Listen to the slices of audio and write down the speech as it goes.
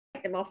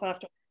them off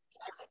after.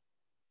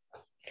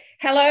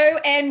 Hello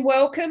and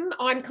welcome.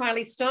 I'm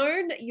Kylie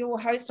Stone, your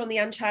host on The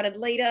Uncharted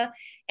Leader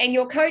and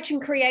your coach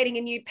in creating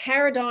a new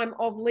paradigm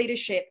of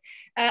leadership.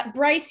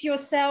 Brace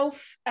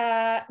yourself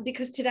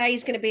because today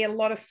is going to be a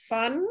lot of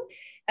fun.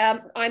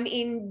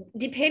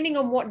 Depending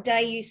on what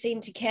day you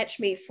seem to catch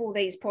me for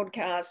these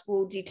podcasts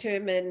will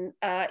determine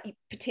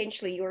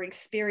potentially your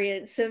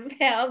experience of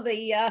how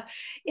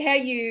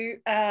you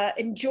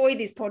enjoy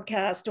this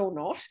podcast or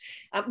not.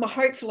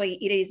 Hopefully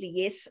it is a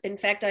yes. In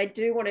fact, I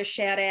do want to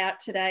shout out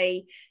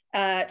today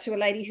to a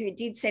lady who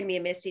did send me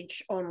a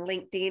message on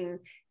LinkedIn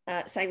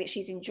saying that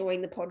she's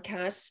enjoying the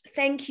podcast.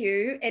 Thank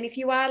you. And if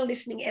you are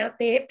listening out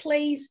there,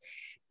 please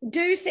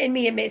do send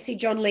me a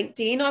message on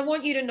LinkedIn. I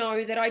want you to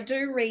know that I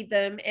do read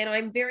them and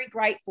I'm very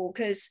grateful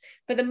because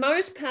for the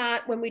most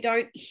part, when we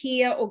don't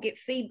hear or get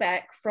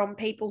feedback from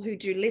people who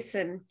do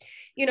listen,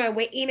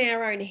 we're in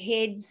our own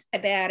heads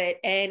about it.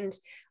 And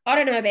I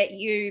don't know about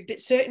you, but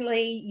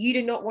certainly you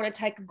do not want to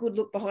take a good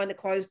look behind the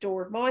closed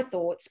door of my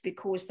thoughts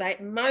because they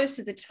most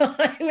of the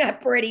time are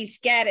pretty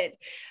scattered.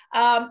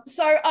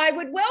 So I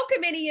would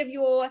welcome any of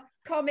your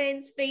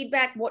comments,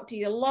 feedback. What do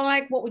you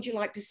like? What would you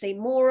like to see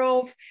more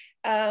of?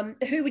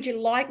 Who would you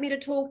like me to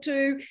talk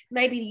to?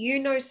 Maybe you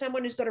know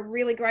someone who's got a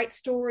really great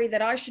story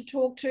that I should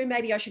talk to.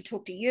 Maybe I should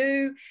talk to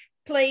you.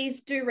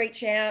 Please do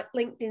reach out.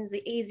 LinkedIn's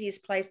the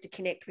easiest place to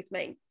connect with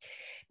me.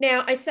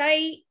 Now, I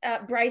say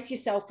brace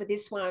yourself for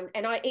this one.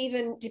 And I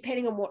even,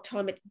 depending on what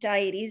time of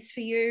day it is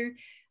for you,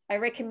 I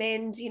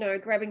recommend,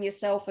 grabbing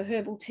yourself a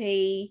herbal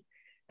tea,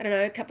 I don't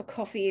know, a cup of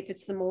coffee if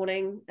it's the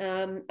morning.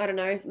 I don't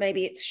know,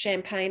 maybe it's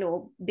champagne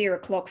or beer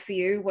o'clock for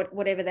you,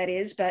 whatever that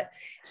is. But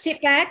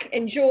sit back,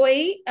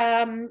 enjoy.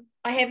 I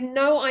have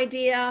no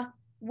idea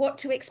what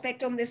to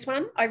expect on this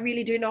one. I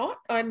really do not.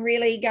 I'm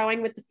really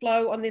going with the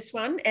flow on this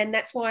one. And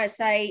that's why I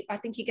say I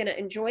think you're going to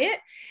enjoy it.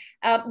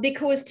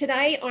 Because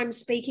today I'm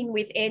speaking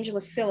with Angela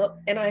Philp,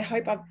 and I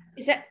hope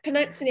is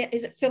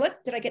it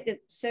Philip? Did I get the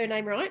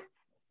surname right?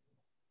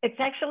 It's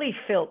actually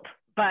Philp,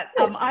 but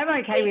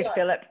I'm okay with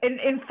Philip.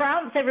 In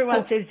France,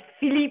 everyone says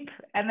Philippe,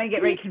 and they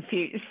get very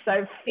confused.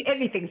 So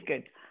anything's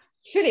good.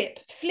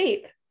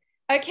 Philip.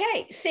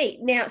 Okay.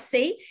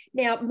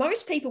 Now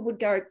most people would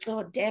go,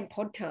 oh, damn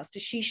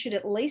podcaster, she should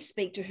at least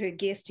speak to her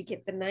guest to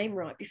get the name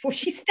right before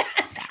she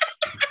starts.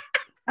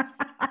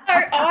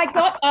 So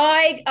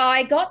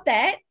I got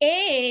that.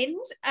 And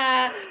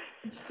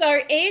so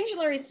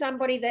Angela is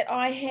somebody that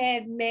I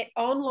have met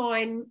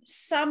online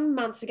some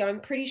months ago. I'm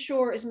pretty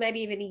sure it was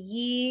maybe even a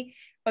year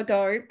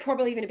ago,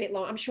 probably even a bit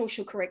long. I'm sure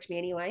she'll correct me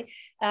anyway.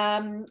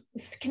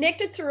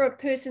 Connected through a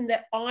person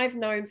that I've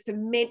known for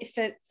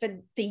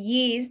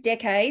years,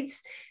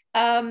 decades.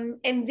 And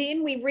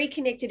then we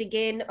reconnected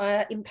again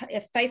in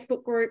a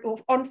Facebook group or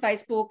on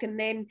Facebook, and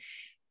then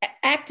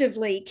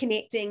actively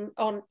connecting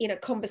in a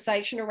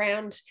conversation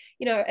around,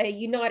 a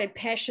united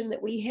passion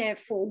that we have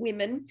for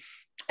women.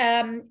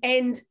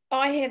 And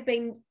I have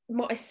been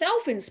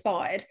myself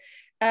inspired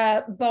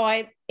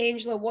by,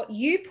 Angela, what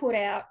you put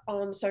out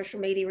on social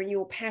media and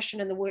your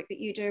passion and the work that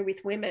you do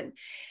with women.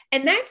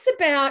 And that's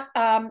about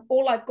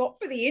all I've got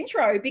for the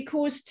intro,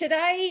 because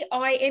today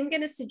I am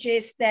going to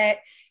suggest that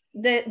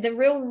the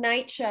real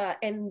nature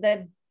and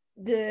the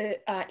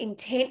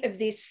intent of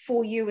this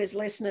for you as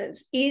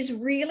listeners is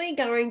really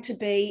going to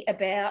be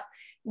about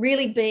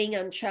really being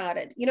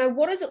uncharted.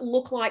 What does it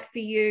look like for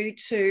you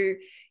to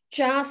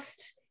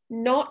just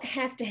not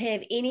have to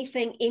have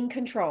anything in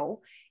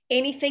control,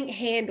 anything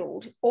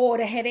handled, or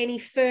to have any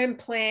firm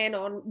plan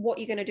on what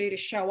you're going to do to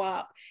show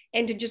up,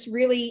 and to just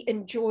really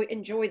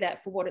enjoy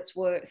that for what it's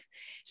worth.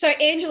 So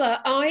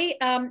Angela,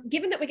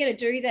 given that we're going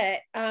to do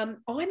that,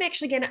 I'm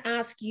actually going to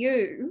ask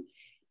you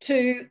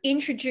to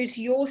introduce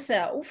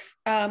yourself.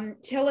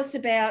 Tell us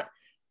about,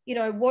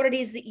 what it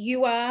is that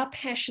you are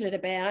passionate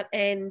about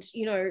and,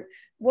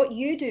 what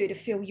you do to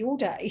fill your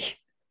day.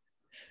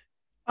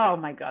 Oh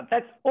my God,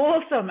 that's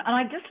awesome. And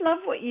I just love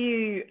what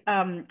you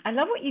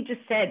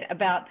just said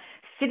about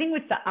sitting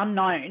with the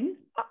unknown.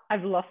 Oh,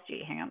 I've lost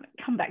you. Hang on,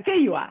 come back. There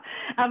you are.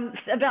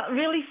 About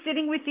really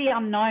sitting with the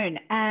unknown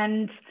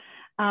and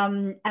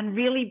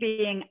really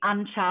being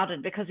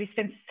uncharted, because we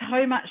spend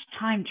so much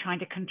time trying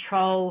to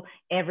control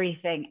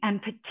everything.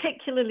 And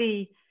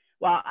particularly,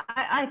 well,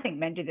 I think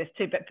men do this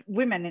too, but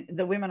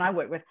the women I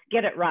work with,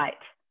 get it right.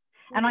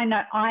 And I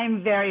know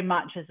I'm very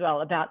much as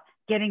well about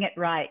getting it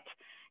right,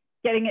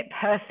 getting it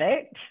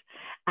perfect,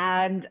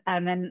 and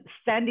then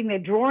standing there,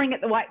 drawing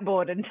at the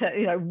whiteboard until,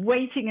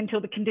 waiting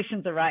until the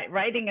conditions are right,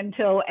 waiting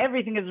until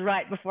everything is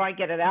right before I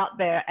get it out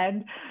there.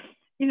 And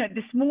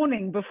this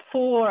morning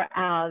before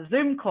our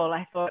Zoom call,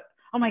 I thought,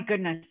 oh my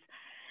goodness,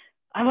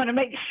 I want to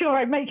make sure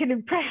I make an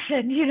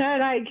impression,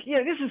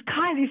 this is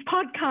Kylie's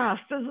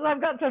podcast.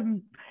 I've got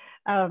some,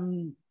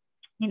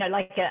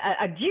 like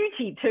a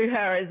duty to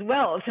her as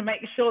well, to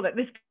make sure that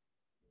this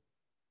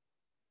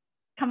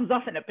comes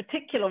off in a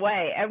particular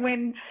way. And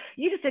when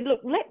you just said,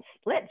 look, let's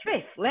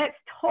riff, let's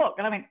talk.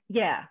 And I went,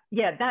 yeah,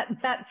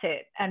 that's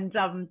it. And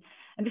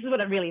this is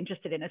what I'm really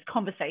interested in, is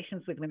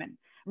conversations with women,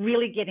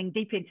 really getting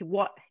deep into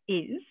what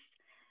is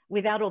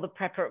without all the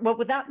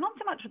without, not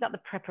so much without the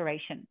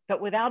preparation,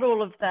 but without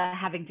all of the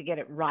having to get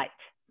it right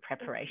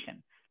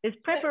preparation. There's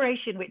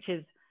preparation, which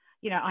is,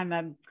 you know, I'm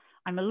a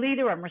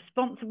leader, I'm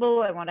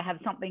responsible, I want to have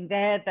something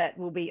there that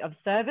will be of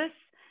service.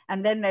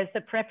 And then there's the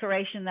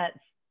preparation that's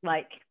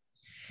like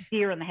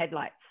deer in the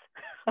headlights.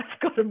 I've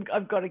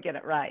got to get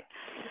it right.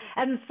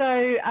 And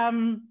so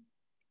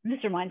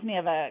this reminds me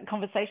of a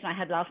conversation I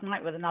had last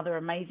night with another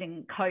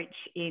amazing coach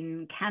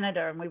in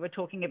Canada, and we were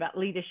talking about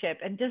leadership,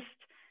 and just,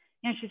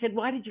 you know, she said,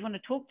 why did you want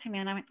to talk to me?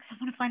 And I went, I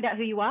want to find out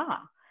who you are,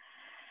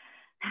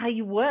 how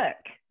you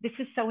work. This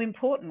is so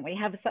important. We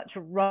have such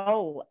a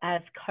role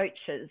as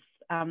coaches.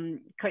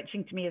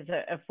 Coaching to me is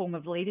a form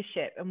of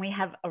leadership, and we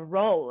have a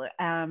role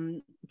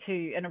and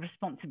a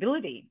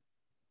responsibility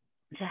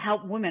to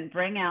help women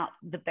bring out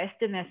the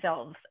best in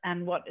themselves.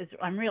 And what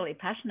I'm really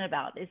passionate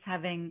about is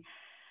having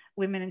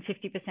women in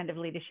 50% of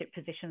leadership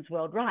positions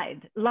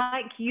worldwide,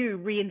 like you,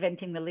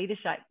 reinventing the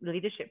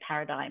leadership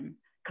paradigm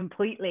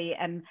completely.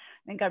 And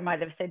I think I might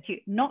have said to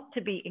you, not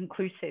to be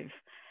inclusive,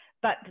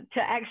 but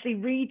to actually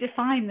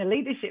redefine the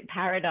leadership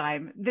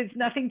paradigm. There's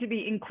nothing to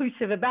be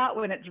inclusive about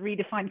when it's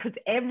redefined, because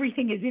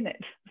everything is in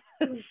it.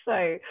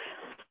 So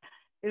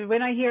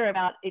when I hear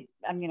about it,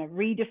 you know,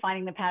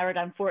 redefining the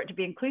paradigm for it to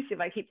be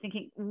inclusive, I keep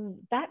thinking,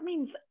 that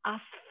means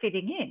us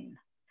fitting in.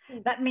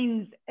 That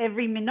means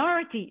every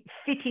minority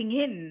fitting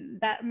in.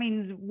 That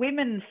means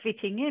women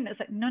fitting in.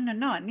 It's like, no,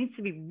 it needs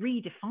to be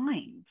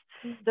redefined.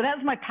 So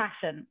that's my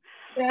passion.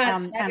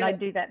 And I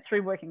do that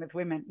through working with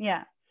women.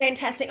 Yeah.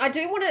 Fantastic. I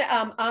do want to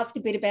ask a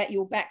bit about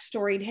your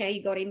backstory and how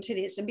you got into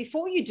this. And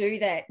before you do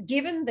that,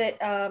 given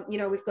that, you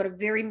know, we've got a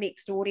very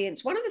mixed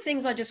audience, one of the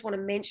things I just want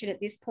to mention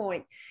at this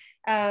point,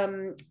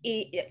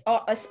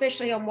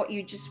 especially on what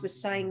you just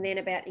was saying then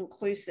about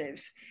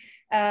inclusive,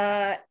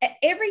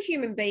 every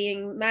human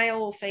being,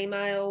 male or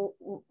female,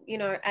 you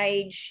know,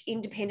 age,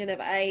 independent of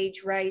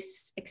age,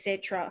 race,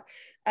 etc.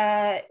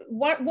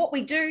 What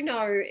we do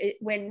know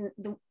when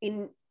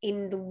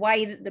in the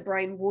way that the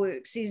brain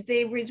works is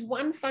there is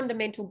one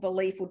fundamental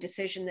belief or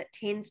decision that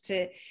tends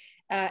to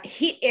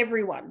hit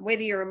everyone,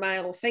 whether you're a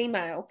male or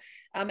female,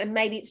 and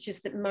maybe it's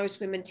just that most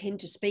women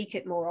tend to speak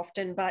it more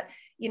often, but,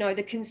 you know,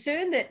 the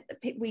concern that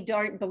we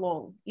don't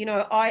belong, you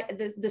know,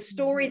 the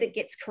story that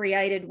gets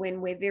created when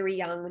we're very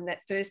young, and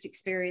that first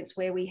experience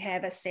where we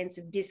have a sense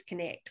of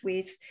disconnect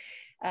with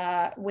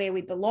where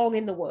we belong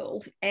in the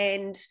world.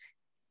 And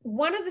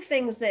one of the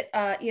things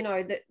that, you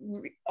know, that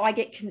I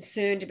get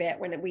concerned about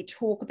when we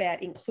talk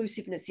about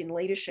inclusiveness in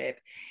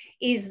leadership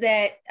is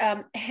that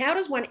how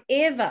does one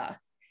ever,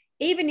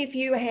 even if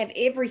you have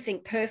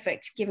everything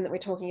perfect, given that we're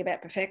talking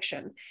about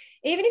perfection,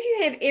 even if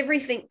you have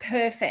everything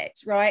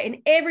perfect, right, and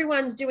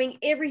everyone's doing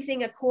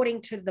everything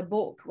according to the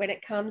book when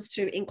it comes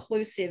to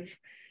inclusiveness,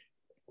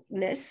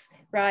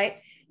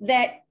 right,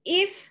 that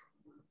if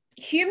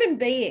human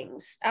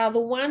beings are the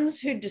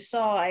ones who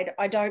decide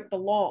I don't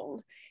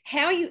belong,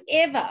 how are you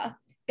ever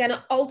going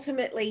to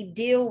ultimately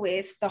deal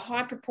with the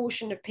high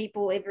proportion of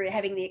people ever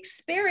having the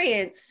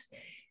experience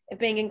of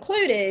being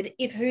included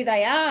if who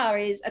they are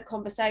is a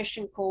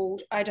conversation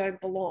called I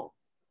don't belong?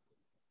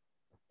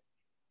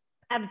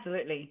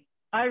 Absolutely.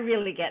 I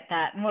really get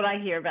that. And what I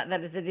hear about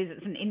that is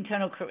it's an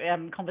internal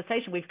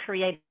conversation we've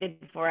created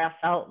for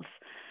ourselves.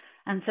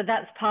 And so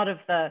that's part of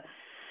I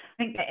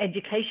think the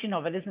education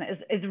of it, isn't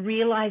it, is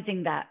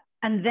realizing that,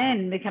 and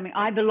then becoming,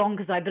 I belong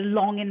because I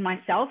belong in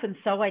myself, and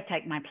so I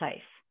take my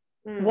place.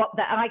 What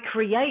that I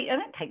create, I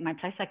don't take my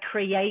place, I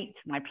create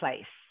my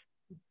place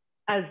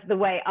as the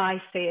way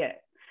I see it.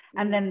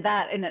 And then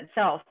that in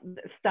itself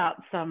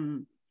starts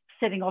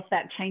setting off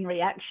that chain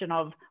reaction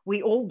of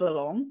we all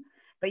belong.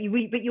 But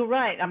you're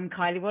right,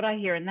 Kylie, what I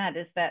hear in that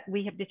is that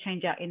we have to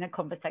change our inner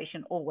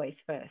conversation always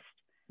first.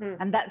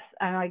 And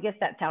I guess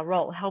that's our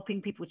role,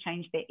 helping people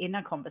change their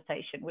inner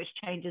conversation, which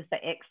changes the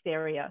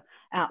exterior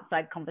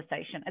outside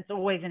conversation. It's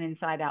always an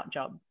inside out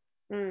job.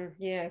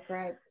 Yeah,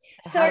 great.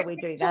 So how do we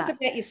do that? Talk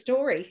about your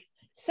story.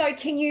 So how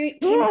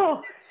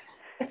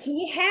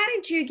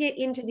did you get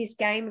into this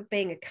game of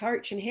being a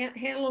coach, and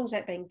how long's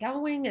that been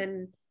going?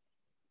 And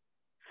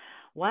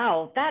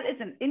wow, that's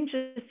an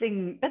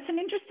interesting,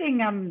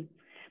 you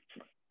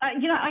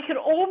know, I could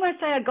almost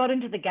say I got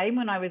into the game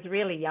when I was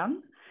really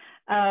young.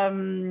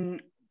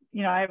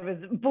 You know, I was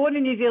born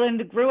in New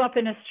Zealand, grew up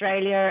in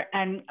Australia,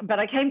 but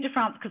I came to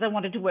France because I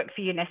wanted to work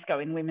for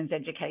UNESCO in women's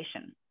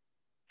education.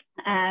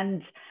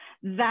 And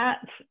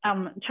that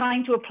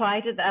trying to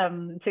apply to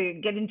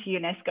get into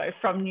UNESCO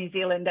from New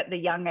Zealand at the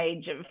young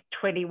age of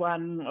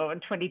 21 or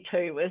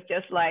 22 was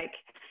just like,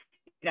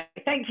 you know,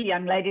 thank you,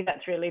 young lady,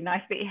 that's really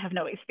nice, but you have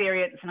no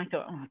experience. And I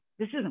thought, oh,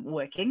 this isn't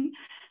working.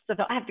 So I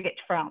thought I have to get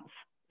to France.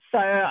 So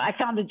I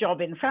found a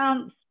job in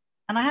France.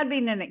 And I had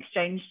been an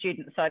exchange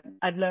student, so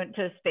I'd learned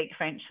to speak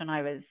French when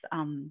I was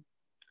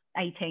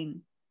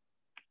 18.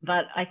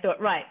 But I thought,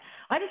 right,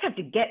 I just have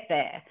to get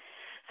there.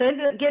 So I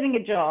ended up getting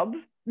a job,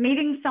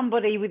 meeting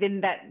somebody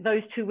within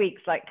those 2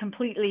 weeks, like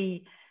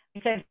completely,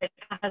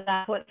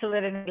 what's the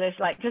letter in English,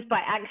 like just by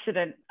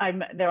accident.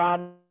 There are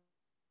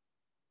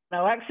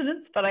no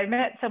accidents, but I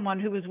met someone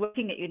who was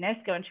working at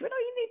UNESCO, and she went, oh,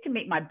 you need to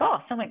meet my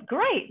boss. I went,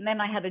 great. And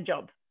then I had a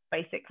job,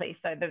 basically.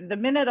 So the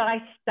minute I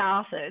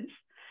started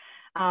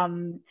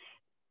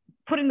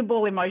putting the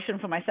ball in motion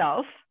for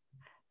myself,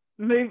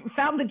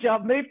 found the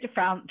job, moved to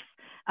France.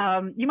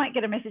 You might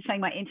get a message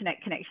saying my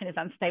internet connection is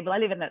unstable. I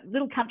live in a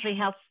little country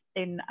house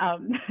in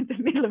the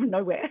middle of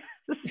nowhere.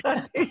 So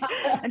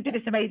I did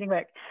this amazing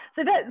work.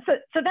 So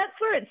that's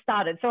where it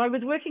started. So I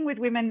was working with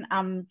women.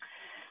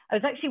 I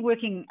was actually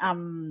working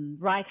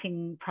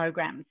writing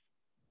programs,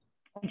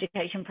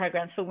 education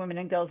programs for women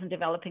and girls in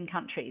developing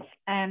countries.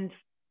 And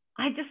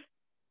I just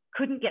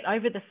couldn't get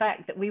over the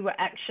fact that we were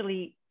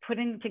actually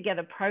putting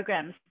together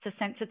programs to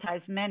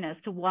sensitize men as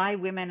to why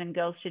women and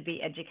girls should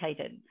be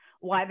educated,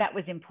 why that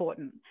was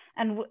important.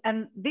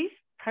 And these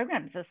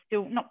programs are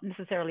still not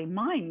necessarily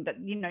mine, but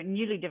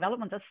newly developed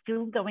ones are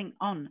still going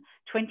on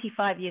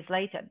 25 years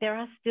later. There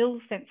are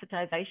still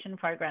sensitization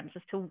programs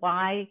as to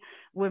why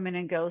women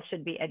and girls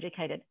should be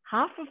educated.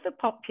 Half of the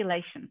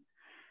population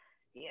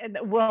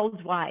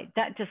worldwide,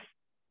 that just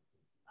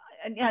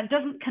it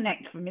doesn't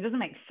connect for me. It doesn't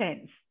make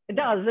sense. It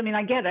does. I mean,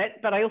 I get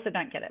it, but I also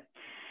don't get it.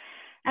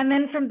 And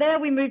then from there,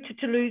 we moved to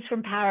Toulouse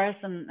from Paris,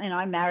 and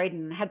I married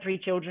and had 3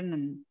 children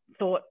and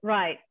thought,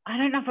 right, I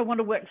don't know if I want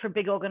to work for a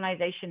big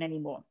organization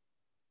anymore.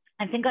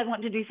 I think I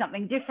want to do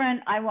something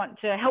different. I want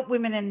to help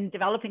women in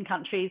developing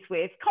countries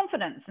with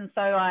confidence. And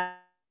so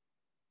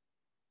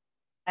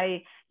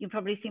you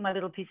probably see my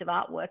little piece of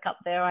artwork up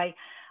there. I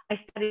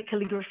studied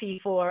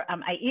calligraphy for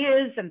 8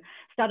 years and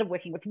started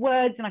working with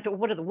words. And I thought, well,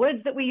 what are the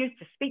words that we use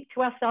to speak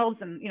to ourselves?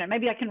 And,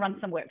 maybe I can run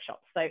some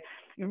workshops. So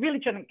I'm really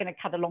going to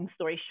cut a long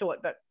story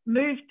short, but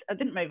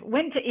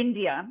went to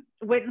India,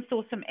 went and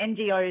saw some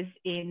NGOs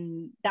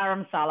in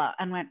Dharamsala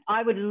and went,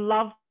 I would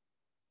love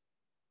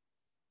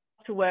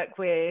to work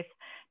with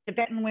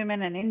Tibetan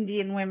women and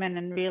Indian women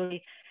and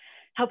really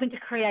helping to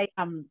create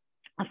a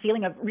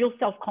feeling of real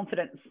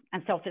self-confidence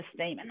and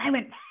self-esteem. And they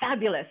went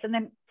fabulous. And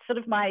then sort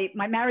of my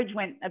marriage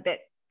went a bit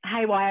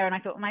haywire, and I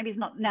thought maybe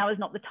now is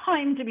not the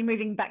time to be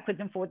moving backwards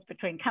and forwards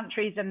between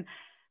countries. And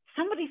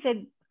somebody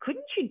said,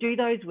 couldn't you do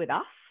those with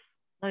us,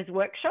 those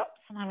workshops?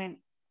 And I went,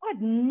 oh,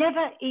 it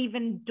never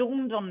even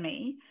dawned on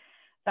me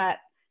that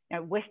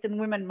Western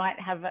women might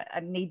have a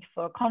need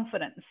for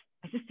confidence.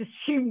 I just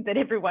assumed that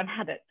everyone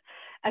had it.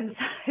 And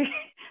so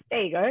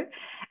there you go.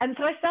 And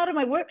so I started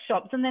my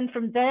workshops, and then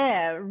from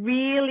there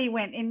really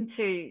went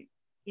into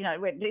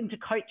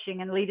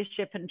coaching and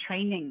leadership and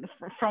training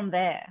from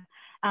there.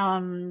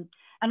 And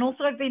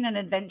also I've been an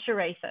adventure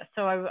racer.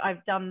 So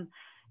I've done,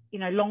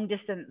 long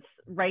distance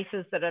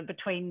races that are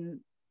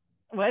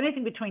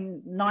anything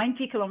between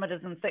 90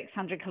 kilometers and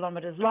 600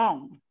 kilometers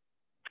long,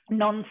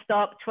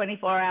 non-stop,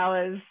 24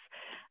 hours,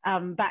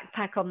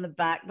 backpack on the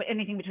back, but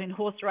anything between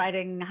horse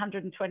riding,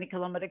 120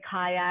 kilometer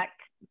kayak,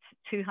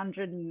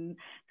 200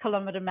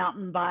 kilometer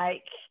mountain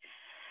bike,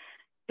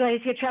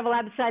 glacier travel,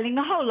 abseiling,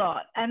 the whole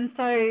lot. And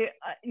so,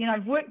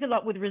 I've worked a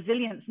lot with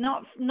resilience,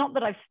 not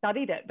that I've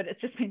studied it, but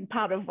it's just been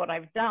part of what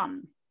I've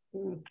done.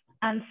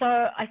 And so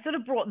I sort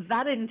of brought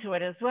that into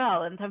it as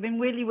well. And so I've been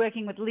really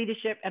working with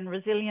leadership and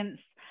resilience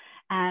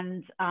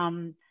and,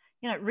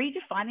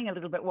 redefining a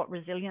little bit what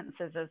resilience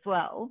is as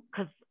well.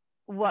 Because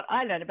what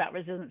I learned about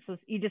resilience was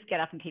you just get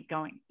up and keep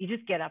going. You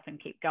just get up and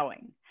keep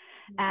going.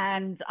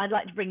 And I'd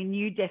like to bring a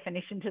new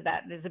definition to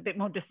that. There's a bit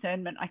more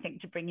discernment, I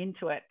think, to bring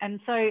into it. And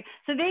so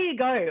there you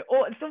go.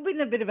 Or it's all been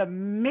a bit of a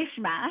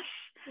mishmash,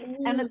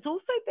 and it's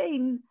also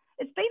been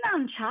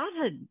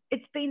uncharted.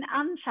 It's been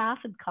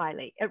uncharted,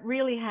 Kylie. It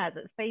really has.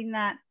 It's been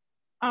that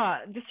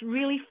just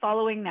really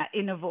following that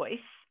inner voice.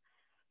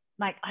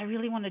 Like, I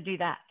really want to do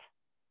that,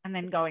 and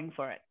then going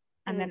for it.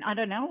 And then I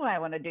don't know why I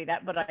want to do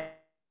that, but I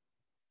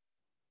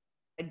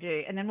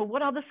do. And then, well,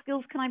 what other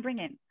skills can I bring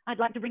in? I'd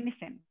like to bring this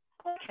in.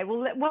 Okay,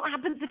 well, what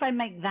happens if I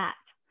make that?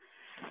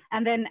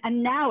 And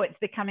now it's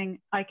becoming,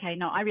 okay,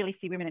 no, I really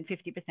see women in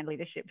 50%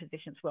 leadership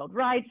positions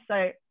worldwide.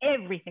 So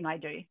everything I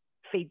do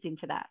feeds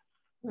into that.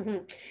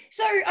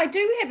 So I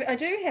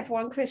do have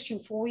one question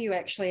for you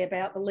actually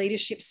about the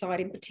leadership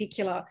side in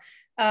particular,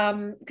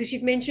 because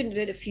you've mentioned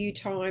it a few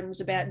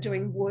times about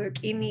doing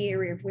work in the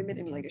area of women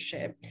in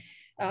leadership.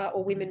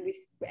 Or women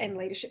and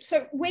leadership.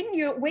 So when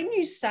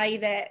you say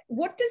that,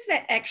 what does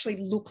that actually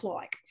look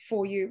like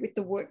for you with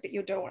the work that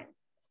you're doing?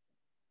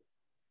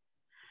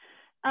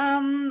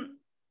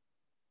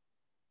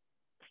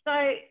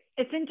 So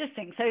it's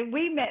interesting. So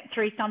we met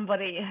through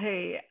somebody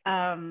who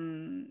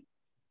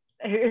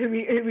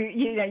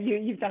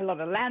you've done a lot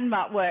of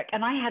landmark work,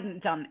 and I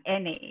hadn't done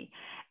any.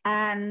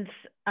 And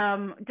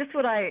so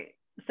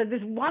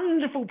this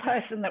wonderful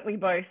person that we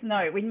both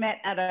know, we met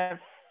at a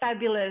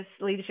fabulous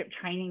leadership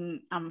training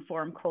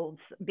forum called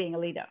Being a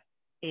Leader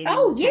in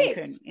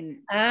Cancun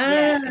in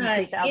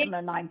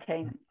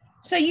 2019. Yes.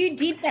 So you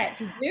did that,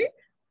 did you?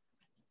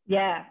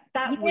 Yeah,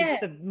 that was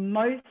the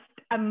most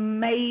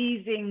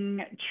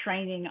amazing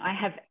training I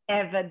have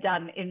ever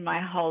done in my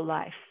whole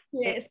life.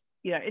 Yes.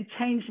 It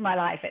changed my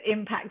life. It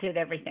impacted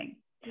everything.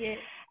 Yeah.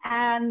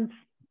 And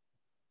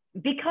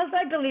because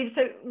I believe,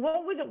 so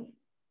what were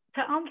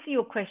to answer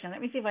your question,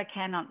 let me see if I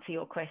can answer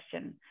your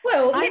question.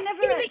 Well, I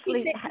never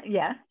actually,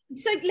 yeah.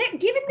 So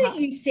given that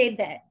you said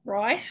that,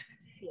 right?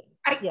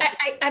 Yeah.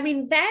 I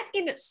mean, that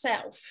in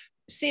itself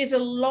says a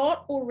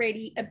lot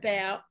already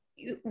about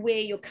where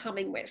you're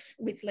coming with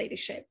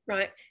leadership,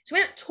 right? So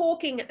we're not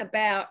talking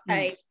about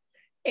a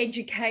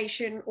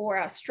education or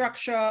a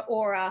structure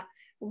or a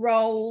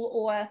role,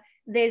 or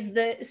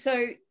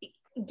so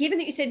given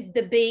that you said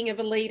the being of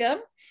a leader,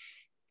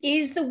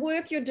 is the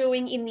work you're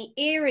doing in the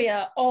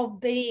area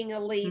of being a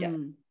leader?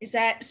 Is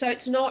that so?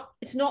 It's not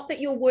that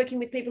you're working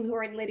with people who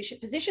are in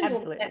leadership positions,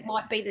 Absolutely. or that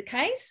might be the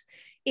case.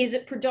 Is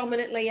it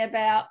predominantly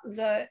about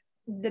the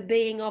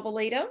being of a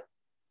leader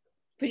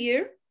for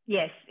you?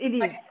 Yes, it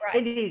is.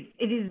 Okay,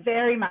 it is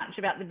very much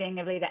about the being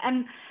of a leader.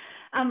 And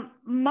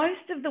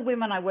most of the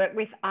women I work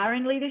with are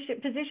in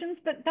leadership positions,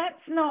 but that's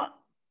not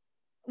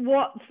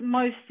what's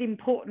most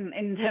important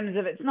in terms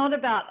of, it's not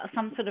about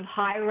some sort of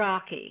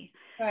hierarchy.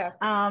 Yeah.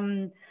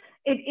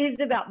 It is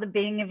about the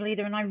being of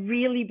leader. And I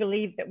really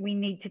believe that we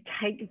need to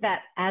take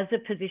that as a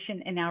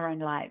position in our own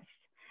lives.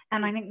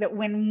 And I think that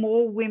when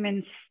more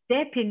women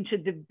step into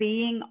the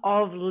being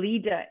of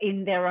leader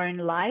in their own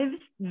lives,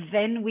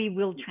 then we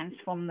will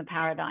transform the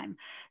paradigm.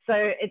 So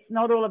it's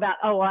not all about,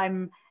 oh,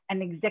 I'm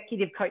an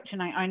executive coach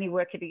and I only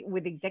work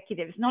with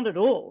executives. Not at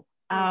all.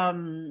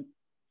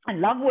 I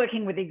love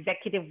working with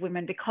executive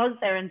women because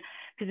they're in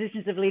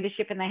positions of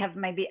leadership and they have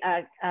maybe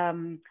a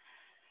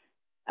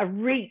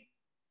reach,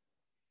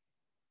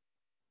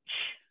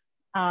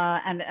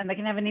 and they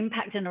can have an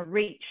impact and a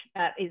reach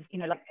that is,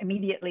 like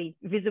immediately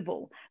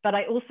visible. But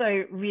I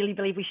also really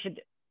believe we should,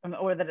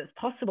 or that it's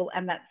possible,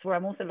 and that's where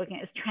I'm also looking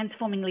at, is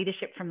transforming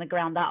leadership from the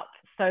ground up.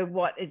 So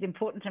what is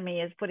important to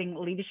me is putting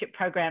leadership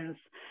programs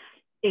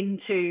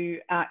into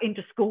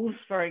schools,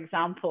 for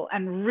example,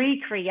 and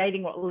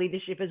recreating what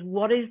leadership is.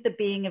 What is the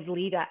being of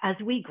leader as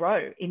we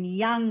grow in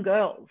young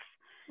girls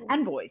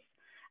and boys?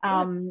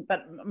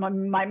 But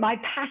my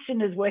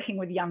passion is working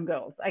with young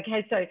girls.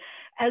 Okay, so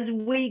as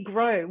we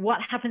grow, what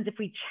happens if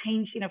we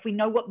change, if we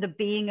know what the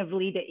being of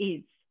leader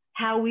is,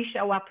 how we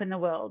show up in the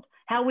world,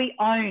 how we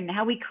own,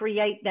 how we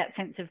create that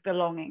sense of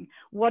belonging,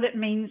 what it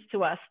means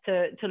to us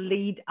to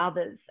lead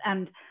others.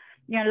 And,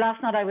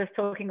 last night I was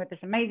talking with this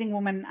amazing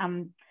woman,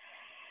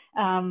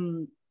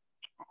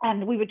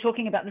 and we were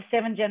talking about the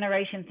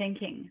 7-generation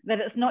thinking, that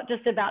it's not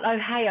just about, oh,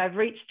 hey, I've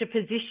reached a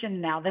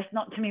position now. That's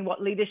not to me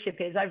what leadership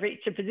is. I've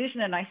reached a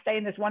position and I stay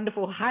in this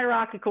wonderful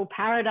hierarchical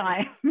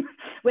paradigm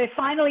where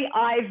finally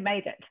I've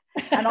made it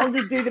and I'll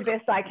just do the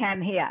best I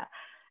can here.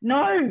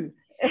 No,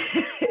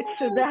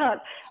 it's about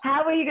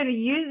how are you going to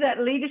use that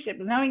leadership,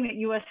 knowing that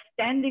you are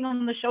standing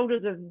on the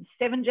shoulders of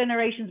 7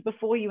 generations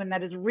before you, and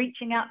that is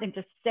reaching out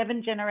into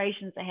 7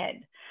 generations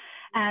ahead.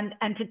 And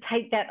to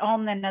take that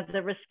on then as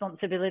a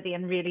responsibility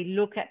and really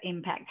look at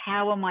impact.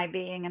 How am I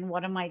being and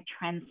what am I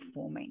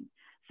transforming?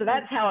 So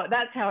that's how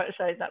it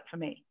shows up for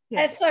me.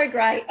 Yeah. That's so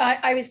great.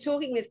 I was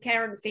talking with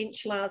Karen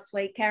Finch last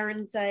week.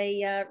 Karen's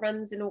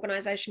runs an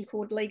organization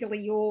called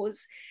Legally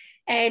Yours.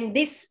 And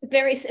this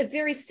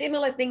very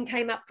similar thing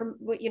came up from,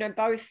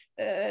 both,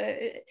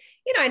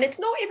 and it's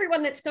not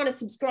everyone that's kind of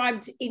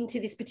subscribed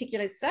into this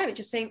particular zone. It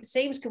just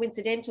seems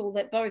coincidental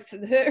that both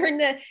her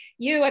and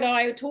you and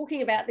I are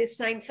talking about this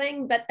same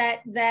thing, but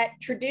that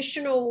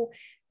traditional,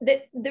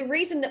 that the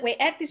reason that we're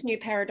at this new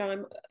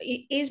paradigm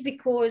is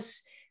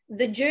because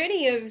the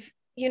journey of,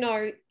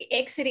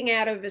 exiting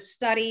out of a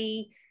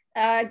study,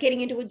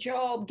 getting into a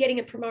job, getting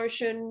a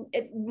promotion,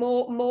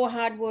 more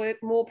hard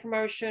work, more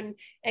promotion,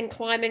 and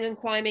climbing,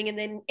 and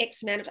then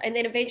X amount of, and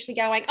then eventually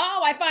going,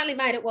 oh, I finally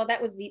made it. Well,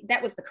 that was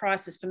the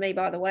crisis for me,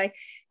 by the way.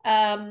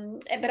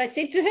 But I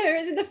said to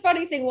her, the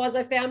funny thing was,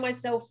 I found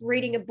myself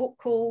reading a book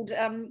called,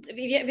 have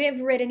you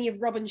ever read any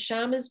of Robin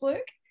Sharma's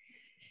work?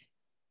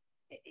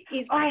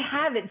 I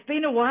have. It's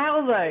been a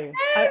while though.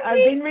 I've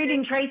been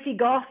reading Tracy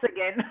Goss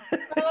again.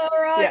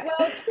 All right. Yeah.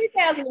 Well,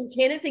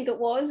 2010, I think it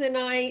was, and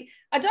I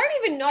don't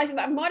even know.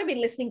 I might have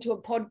been listening to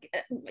a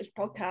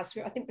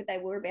podcast. I think what they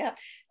were about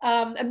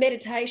a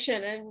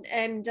meditation,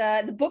 and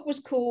the book was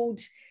called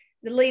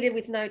 "The Leader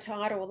with No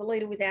Title" or "The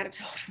Leader Without a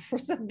Title." It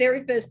was the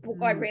very first book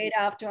I read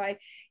after I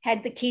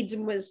had the kids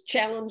and was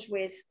challenged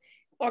with,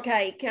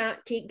 okay, can't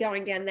keep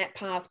going down that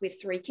path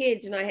with 3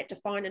 kids, and I had to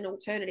find an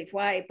alternative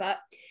way, but.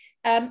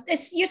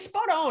 You're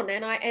spot on,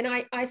 and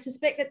I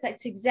suspect that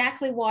that's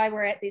exactly why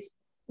we're at this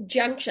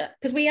juncture,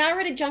 because we are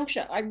at a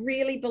juncture. I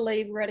really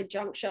believe we're at a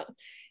juncture,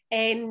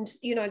 and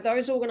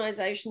those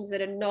organizations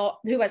that are not,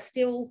 who are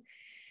still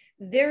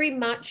very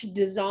much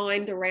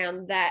designed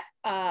around that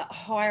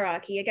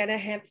hierarchy, are going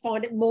to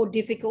find it more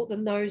difficult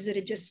than those that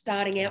are just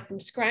starting out from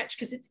scratch,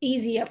 because it's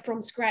easier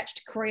from scratch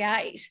to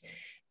create,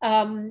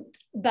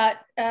 but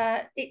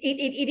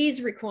it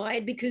is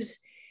required, because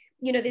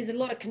there's a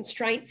lot of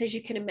constraints, as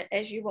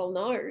you well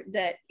know,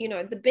 that,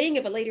 the being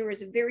of a leader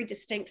is a very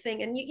distinct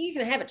thing. And you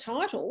can have a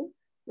title,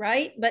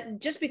 right? But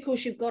just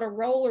because you've got a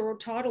role or a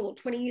title or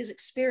 20 years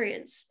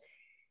experience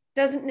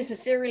doesn't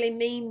necessarily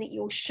mean that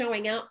you're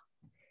showing up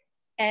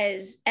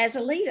as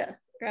a leader,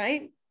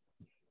 right?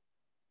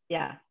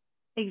 Yeah.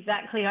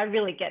 exactly. I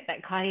really get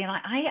that, Kylie. And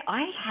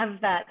I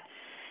have that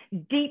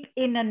deep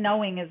inner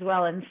knowing as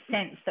well, and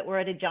sense that we're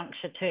at a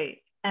juncture too.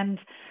 And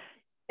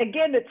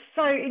again, it's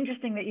so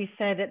interesting that you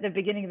said at the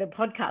beginning of the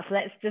podcast,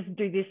 let's just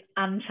do this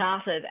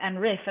uncharted and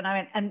riff. And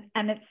I went,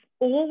 and it's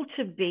all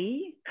to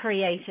be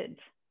created.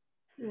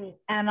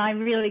 And I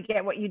really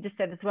get what you just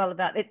said as well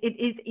about it. It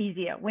is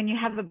easier when you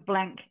have a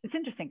blank. It's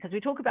interesting because we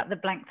talk about the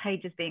blank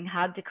pages being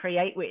hard to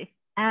create with,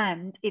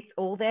 and it's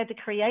all there to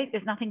create.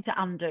 There's nothing to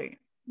undo.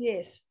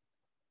 Yes.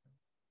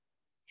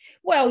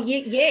 Well,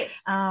 yes.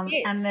 Yes.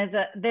 And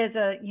there's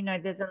a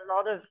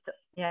lot of,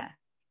 yeah.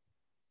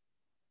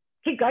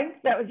 Keep going.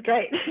 That was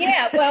great.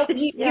 Yeah. Well,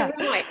 you're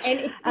right.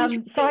 And it's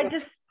so I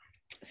just.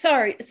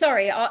 Sorry.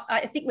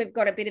 I think we've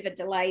got a bit of a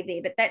delay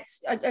there, but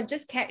I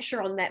just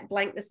capture on that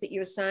blankness that you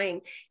were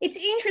saying. It's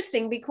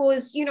interesting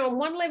because, on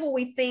one level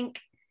we think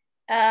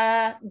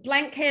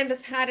blank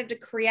canvas harder to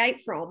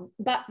create from,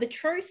 but the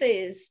truth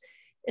is,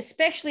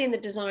 especially in the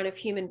design of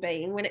human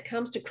being, when it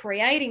comes to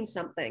creating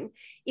something,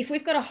 if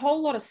we've got a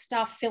whole lot of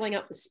stuff filling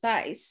up the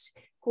space,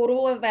 called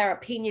all of our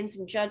opinions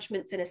and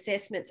judgments and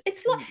assessments,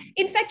 it's like,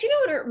 in fact,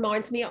 what it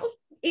reminds me of?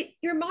 It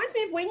reminds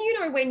me of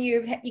when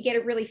you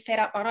get really fed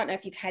up. I don't know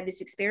if you've had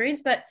this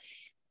experience, but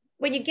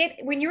when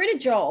you're in a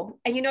job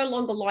and you no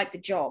longer like the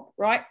job,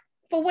 right?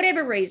 For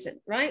whatever reason,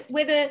 right?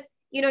 Whether,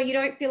 you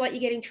don't feel like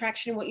you're getting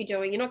traction in what you're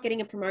doing, you're not getting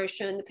a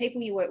promotion, the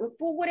people you work with,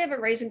 for whatever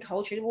reason,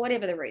 culture,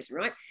 whatever the reason,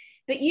 right?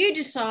 But you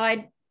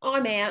decide,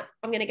 I'm out,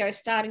 I'm going to go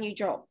start a new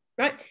job,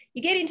 right?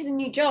 You get into the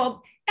new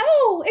job.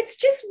 Oh, it's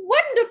just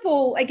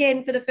wonderful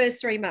again for the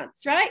first 3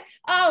 months, right?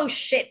 Oh,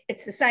 shit,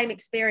 it's the same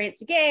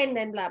experience again,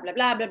 then blah, blah,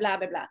 blah, blah, blah,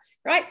 blah, blah,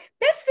 right?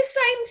 That's the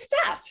same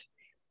stuff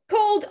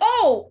called,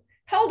 oh,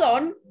 hold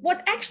on.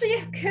 What's actually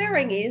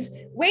occurring is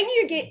when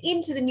you get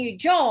into the new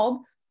job,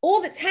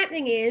 all that's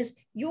happening is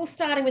you're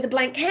starting with a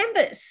blank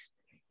canvas.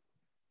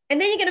 And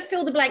then you're going to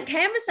fill the blank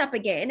canvas up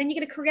again, and you're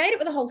going to create it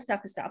with a whole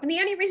stack of stuff. And the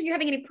only reason you're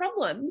having any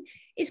problem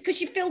is because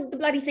you filled the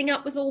bloody thing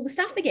up with all the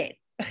stuff again.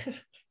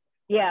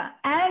 Yeah,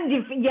 and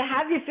you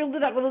filled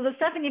it up with all the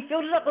stuff, and you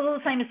filled it up with all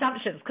the same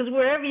assumptions, because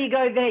wherever you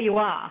go, there you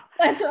are.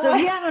 That's right. So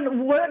if you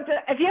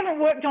haven't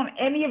worked on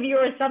any of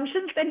your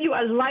assumptions, then you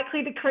are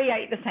likely to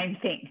create the same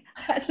thing.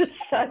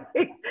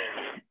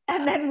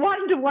 And then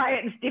wonder why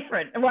it's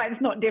different, why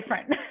it's not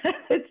different.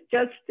 It's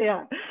just,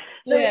 yeah.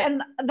 So, yeah.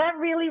 And that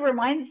really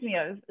reminds me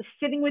of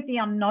sitting with the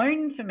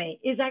unknown. For me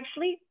is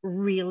actually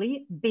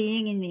really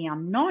being in the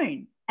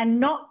unknown and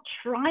not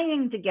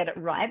trying to get it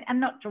right,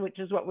 and which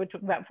is what we're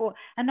talking about before,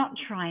 and not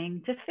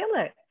trying to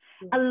fill it,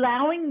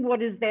 allowing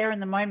what is there in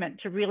the moment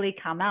to really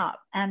come up.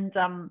 And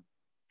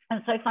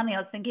it's so funny, I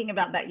was thinking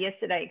about that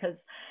yesterday, because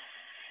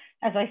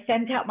as I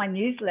sent out my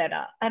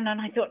newsletter, and then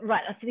I thought,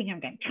 right, I was sitting here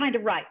going, trying to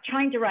write,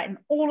 and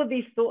all of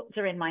these thoughts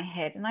are in my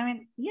head. And I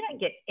went, you don't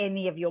get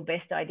any of your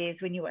best ideas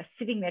when you are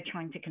sitting there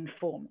trying to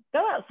conform.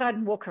 Go outside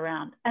and walk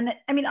around. And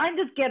I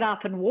just get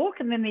up and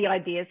walk, and then the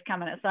ideas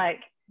come, and it's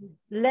like,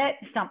 let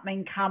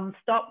something come,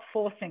 stop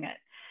forcing it.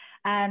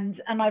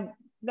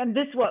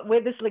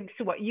 Where this links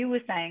to what you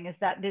were saying is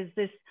that there's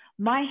this,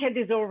 my head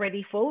is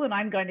already full, and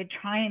I'm going to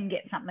try and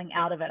get something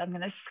out of it. I'm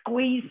going to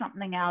squeeze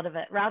something out of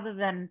it, rather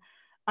than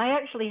I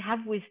actually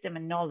have wisdom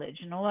and knowledge,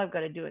 and all I've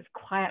got to do is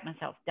quiet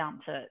myself down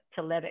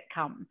to let it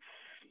come.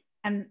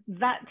 And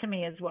that, to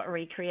me, is what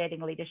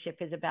recreating leadership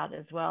is about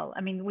as well.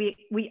 I mean,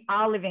 we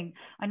are living,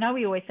 I know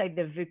we always say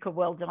the VUCA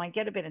world, and I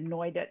get a bit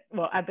annoyed,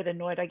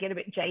 I get a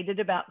bit jaded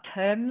about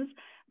terms,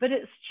 but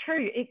it's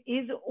true. It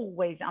is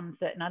always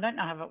uncertain. I don't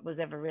know if it was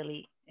ever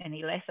really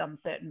any less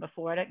uncertain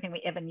before. I don't think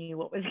we ever knew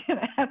what was going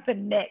to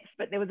happen next,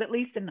 but there was at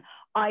least an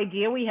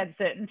idea we had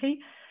certainty.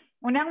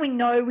 Well, now we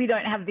know we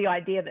don't have the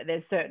idea that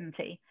there's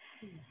certainty.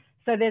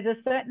 So there's a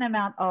certain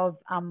amount of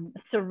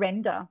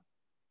surrender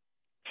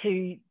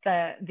to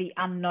the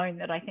unknown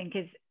that I think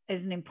is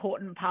an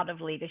important part of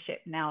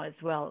leadership now as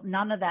well.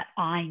 None of that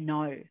I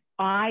know.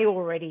 I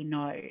already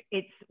know.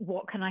 It's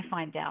what can I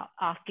find out?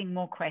 Asking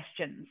more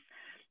questions.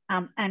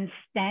 And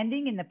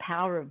standing in the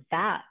power of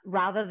that,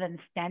 rather than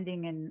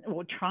standing in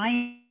or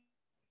trying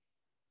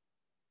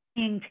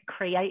to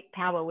create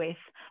power with,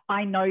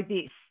 I know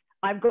this.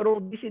 I've got all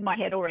this in my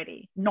head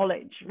already,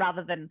 knowledge,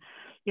 rather than,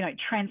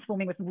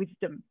 transforming with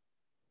wisdom.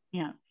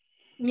 Yeah.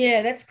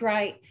 Yeah, that's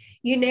great.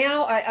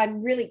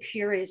 I'm really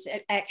curious,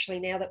 actually,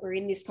 now that we're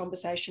in this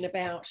conversation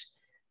about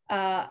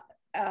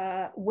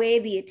where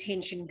the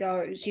attention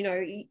goes.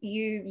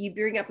 You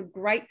bring up a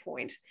great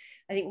point.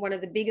 I think one of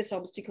the biggest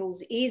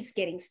obstacles is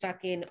getting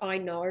stuck in I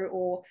know,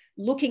 or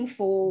looking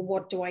for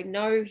what do I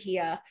know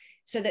here,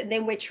 so that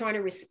then we're trying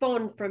to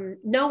respond from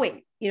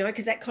knowing,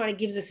 because that kind of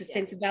gives us a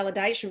sense of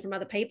validation from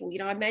other people.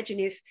 I imagine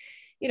if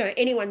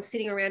anyone's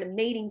sitting around a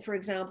meeting, for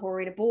example,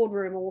 or in a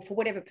boardroom, or for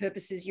whatever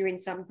purposes you're in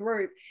some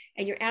group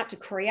and you're out to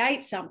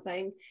create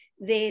something,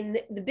 then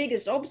the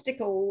biggest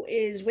obstacle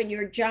is when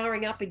you're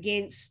jarring up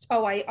against,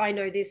 oh, I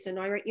know this, and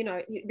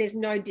there's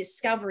no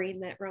discovery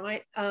in that,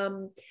 right?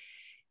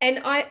 And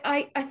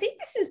I think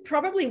this is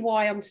probably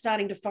why I'm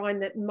starting to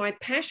find that my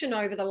passion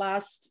over the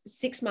last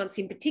 6 months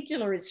in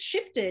particular has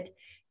shifted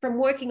from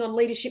working on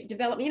leadership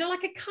development. You know,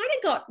 like I kind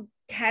of got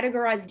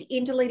categorized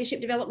into leadership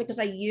development because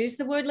I use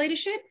the word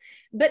leadership,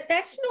 but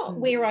that's not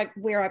where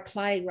I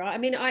play, right? I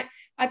mean, I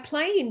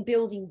play in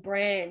building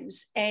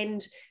brands,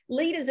 and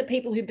leaders are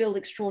people who build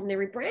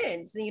extraordinary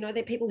brands. You know,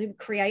 they're people who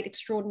create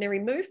extraordinary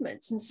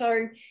movements. And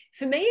so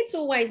for me, it's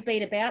always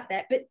been about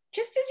that. But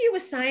just as you were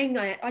saying,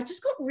 I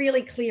just got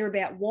really clear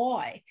about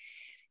why.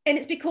 And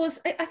it's because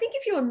I think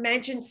if you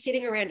imagine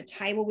sitting around a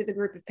table with a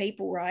group of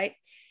people, right?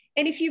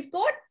 And if you've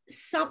got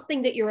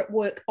something that you're at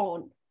work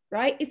on,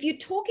 right? If you're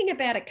talking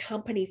about a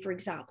company, for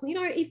example, you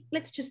know,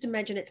 let's just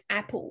imagine it's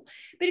Apple.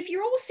 But if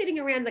you're all sitting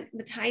around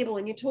the table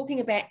and you're talking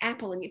about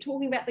Apple and you're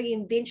talking about the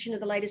invention of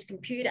the latest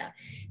computer,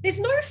 there's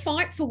no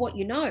fight for what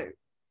you know,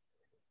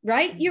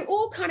 right? You're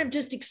all kind of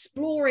just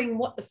exploring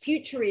what the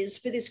future is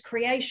for this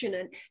creation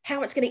and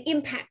how it's going to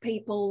impact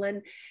people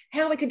and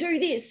how we could do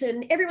this.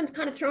 And everyone's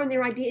kind of throwing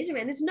their ideas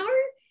around. There's no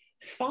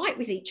fight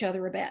with each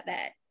other about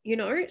that. You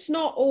know, it's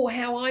not, oh,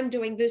 how I'm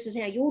doing versus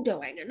how you're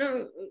doing.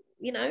 No,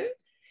 you know,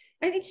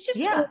 and it's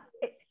just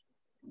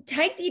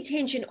take the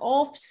attention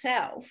off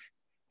self,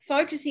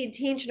 focus the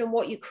attention on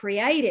what you're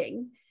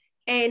creating,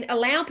 and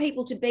allow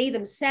people to be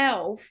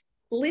themselves,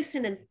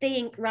 listen and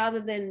think rather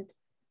than,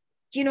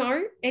 you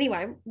know.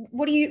 Anyway,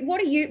 what do you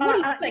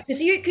think? Because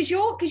you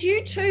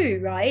too,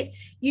 right?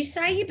 You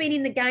say you've been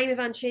in the game of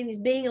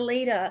uncharted, being a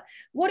leader.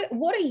 What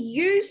do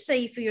you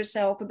see for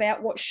yourself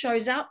about what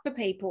shows up for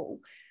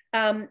people?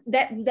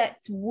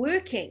 That's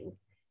working?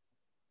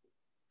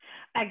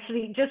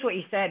 Actually, just what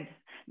you said,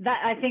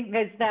 that I think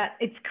there's that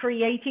it's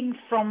creating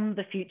from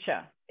the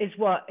future is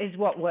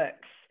what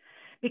works,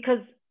 because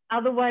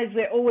otherwise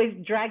we're always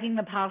dragging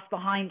the past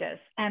behind us.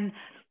 And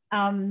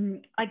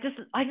I just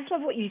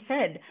love what you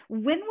said.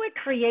 When we're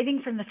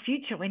creating from the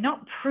future, we're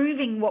not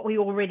proving what we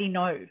already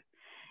know.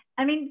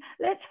 I mean,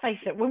 let's face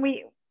it, when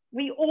we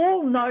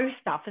all know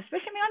stuff,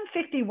 especially, I mean,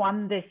 I'm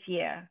 51 this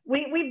year.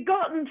 We've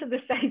gotten to the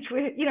stage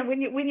where, you know,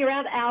 when you're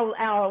at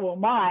our or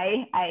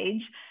my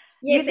age,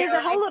 yes, there's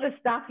a whole lot of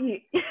stuff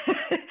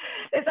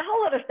there's a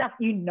whole lot of stuff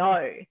you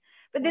know,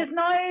 but there's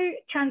no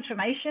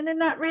transformation in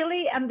that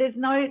really, and there's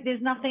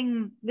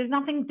nothing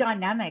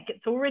dynamic.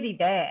 It's already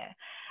there.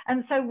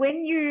 And so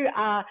when you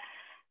are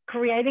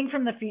creating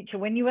from the future,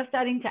 when you are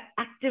starting to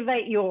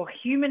activate your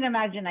human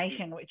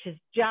imagination, which is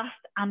just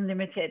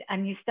unlimited,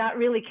 and you start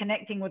really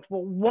connecting with,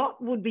 well,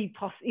 what would be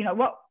possible, you know,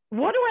 what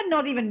do I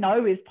not even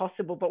know is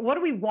possible, but what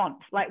do we want?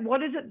 Like,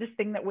 what is it, this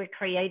thing that we're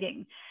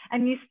creating?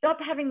 And you stop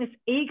having this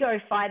ego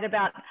fight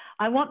about,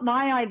 I want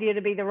my idea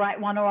to be the right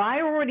one, or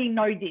I already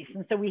know this,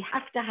 and so we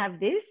have to have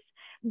this.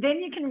 Then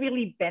you can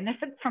really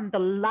benefit from the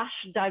lush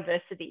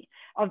diversity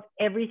of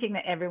everything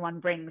that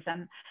everyone brings.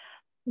 And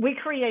we're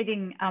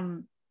creating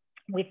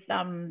with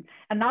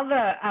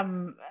another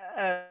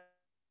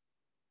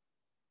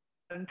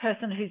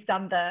person who's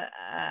done the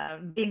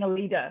Being a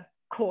Leader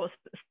course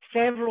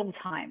several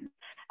times,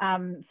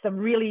 some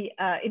really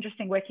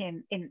interesting work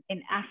in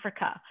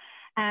Africa.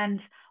 And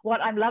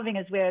what I'm loving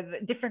is we're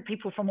different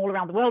people from all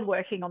around the world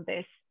working on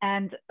this.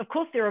 And of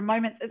course, there are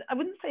moments, I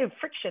wouldn't say of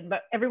friction,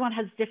 but everyone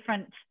has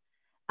different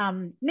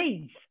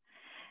needs.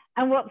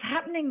 And what's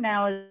happening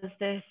now is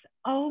this,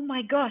 oh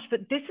my gosh,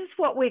 but this is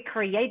what we're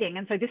creating.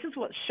 And so this is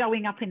what's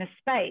showing up in a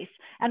space.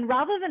 And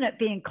rather than it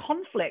being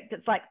conflict,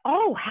 it's like,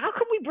 oh, how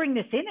can we bring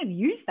this in and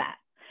use that?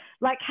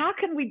 Like, how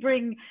can we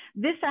bring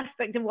this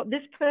aspect of what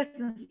this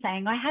person's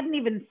saying? I hadn't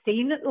even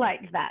seen it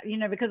like that, you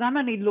know, because I'm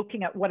only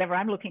looking at whatever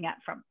I'm looking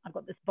at from, I've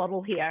got this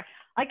bottle here.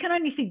 I can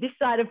only see this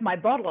side of my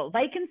bottle.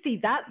 They can see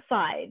that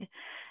side.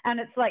 And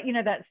it's like, you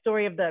know, that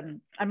story of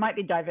I might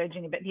be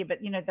diverging a bit here,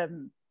 but, you know,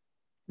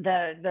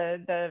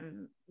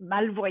 the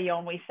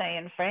malvoyant, we say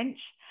in French.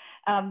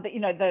 I'm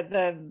going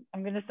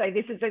to say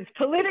this is, it's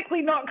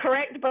politically not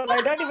correct, but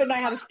I don't even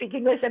know how to speak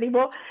English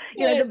anymore.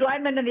 You know, the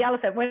blind man and the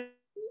elephant. When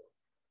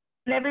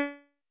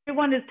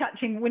everyone is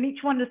touching, when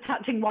each one is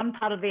touching one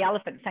part of the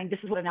elephant, saying this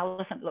is what an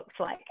elephant looks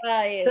like.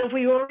 Yes. So if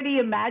we already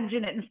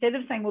imagine it, instead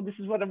of saying, well, this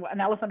is what an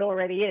elephant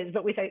already is,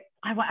 but we say,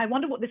 I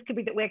wonder what this could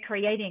be that we're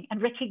creating,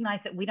 and recognize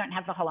that we don't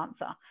have the whole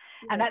answer.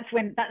 Yes.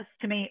 And that's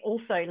to me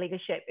also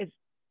leadership is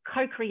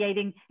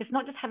co-creating. It's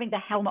not just having the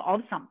helmet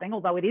of something,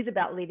 although it is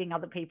about leading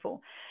other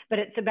people, but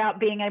it's about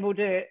being able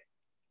to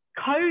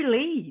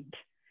co-lead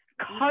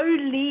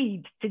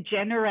to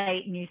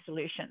generate new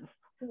solutions,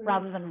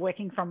 rather than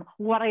working from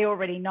what I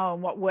already know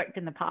and what worked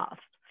in the past.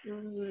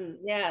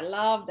 Yeah,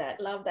 love that.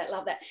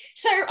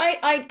 So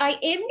I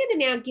am going to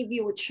now give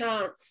you a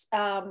chance,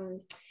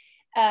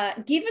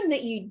 given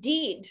that you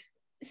did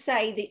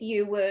say that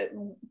you were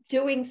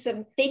doing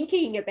some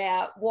thinking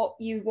about what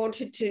you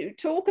wanted to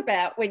talk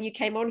about when you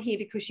came on here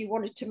because you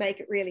wanted to make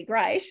it really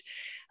great.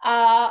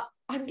 I'm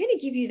going to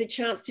give you the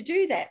chance to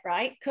do that,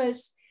 right?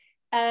 Because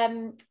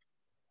I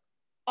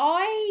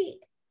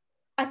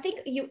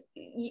think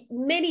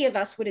many of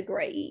us would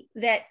agree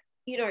that,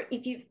 you know,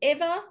 if you've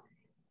ever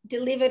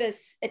delivered a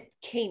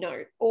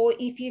keynote, or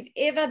if you've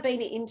ever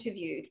been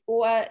interviewed,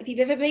 or if you've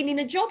ever been in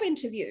a job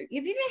interview, have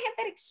you ever had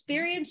that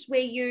experience where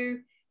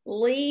you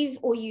leave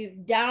or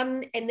you've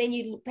done and then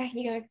you look back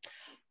and you go,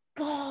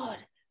 God,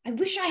 I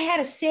wish I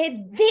had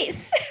said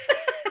this.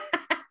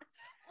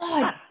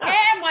 Oh,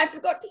 damn, I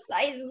forgot to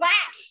say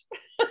that.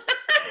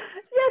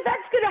 Yeah,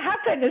 that's going to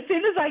happen as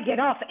soon as I get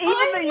off.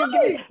 Even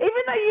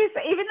though you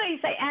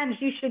say, Ange,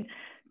 you should,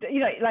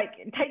 like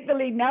take the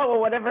lead now or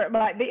whatever it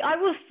might be, I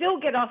will still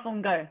get off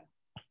and go,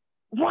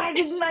 why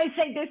didn't I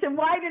say this and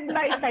why didn't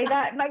I say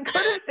that? And I could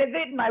have said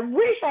it and I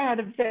wish I had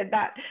have said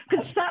that,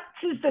 because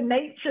such is the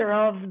nature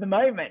of the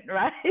moment,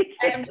 right?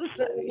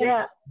 Absolutely.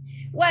 Yeah.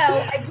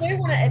 Well, I do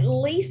want to at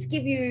least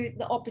give you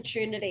the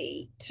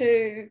opportunity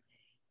to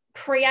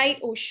create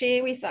or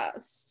share with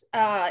us,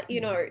 I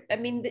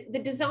mean, the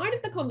design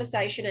of the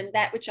conversation and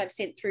that which I've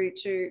sent through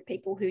to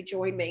people who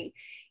join me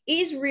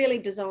is really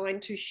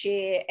designed to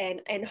share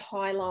and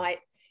highlight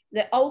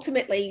that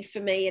ultimately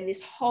for me, and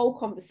this whole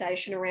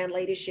conversation around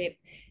leadership,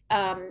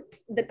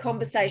 the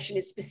conversation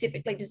is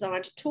specifically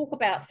designed to talk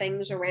about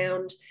things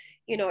around,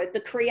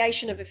 the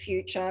creation of a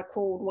future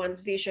called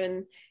one's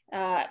vision,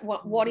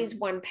 what is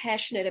one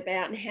passionate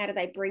about and how do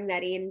they bring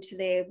that into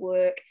their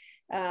work,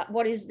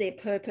 what is their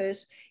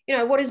purpose,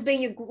 what has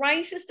been your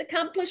greatest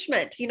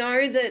accomplishment,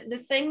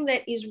 the thing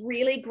that is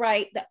really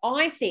great that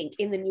I think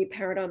in the new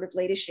paradigm of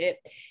leadership,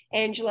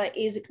 Angela,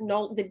 is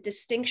the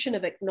distinction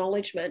of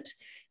acknowledgement,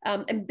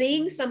 and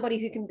being somebody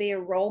who can be a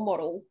role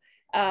model,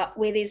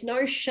 where there's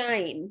no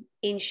shame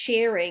in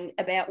sharing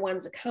about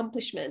one's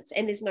accomplishments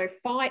and there's no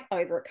fight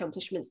over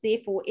accomplishments.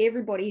 Therefore,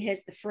 everybody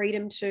has the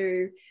freedom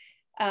to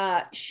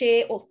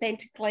share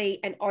authentically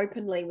and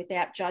openly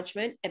without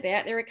judgment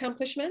about their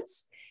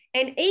accomplishments,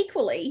 and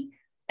equally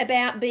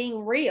about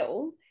being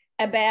real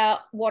about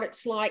what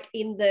it's like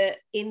in the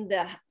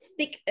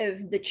thick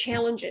of the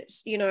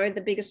challenges,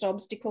 the biggest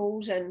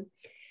obstacles. And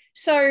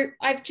so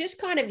I've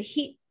just kind of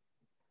hit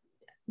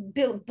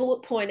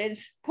bullet pointed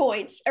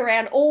points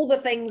around all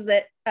the things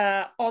that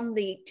are on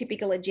the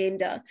typical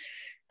agenda.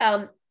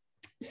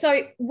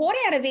 So what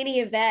out of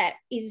any of that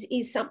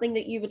is something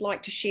that you would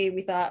like to share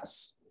with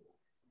us?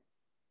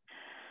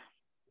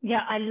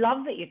 Yeah, I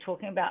love that you're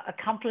talking about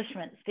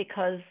accomplishments,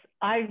 because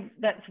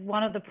that's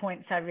one of the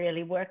points I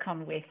really work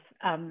on with,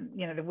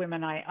 the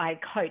women I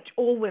coach,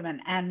 all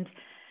women. And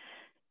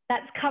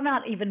that's come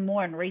out even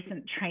more in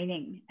recent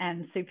training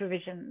and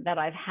supervision that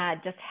I've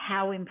had, just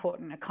how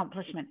important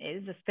accomplishment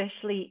is,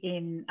 especially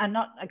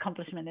not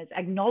accomplishment is,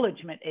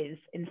 acknowledgement is,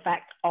 in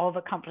fact, of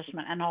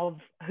accomplishment and of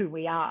who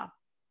we are,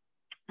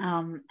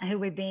 who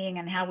we're being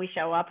and how we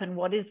show up and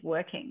what is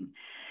working.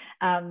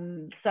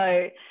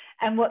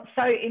 And what's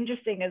so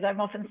interesting is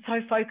I'm often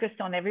so focused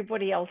on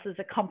everybody else's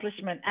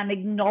accomplishment and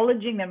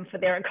acknowledging them for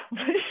their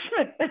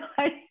accomplishment that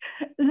I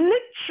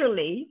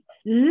literally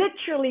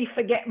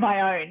forget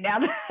my own. Now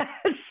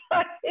that's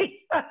like,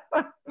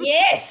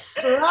 yes,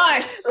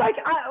 right. Like,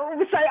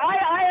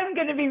 I am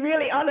going to be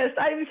really honest.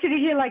 I'm sitting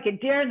here like a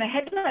deer in the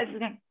headlights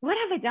going, what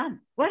have I done?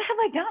 What have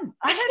I done?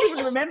 I don't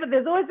even remember.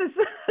 There's always this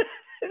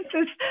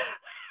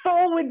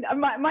forward,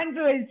 mine's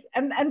always,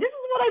 and this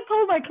is what I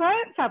pull my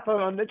clients up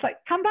on. It's like,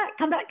 come back.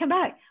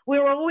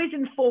 We're always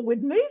in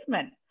forward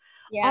movement.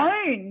 Yeah.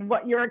 Own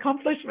what your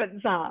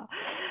accomplishments are.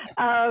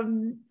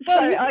 Can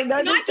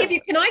I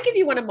give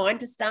you one of mine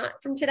to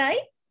start from today?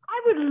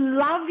 I would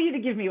love you to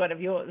give me one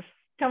of yours.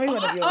 Tell me one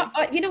of yours.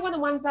 One of the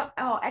ones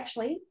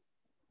actually,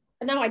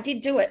 no, I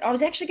did do it. I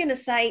was actually going to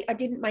say I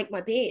didn't make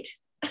my bed.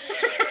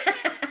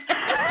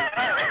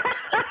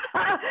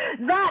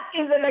 That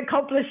is an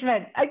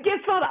accomplishment. And guess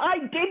what? I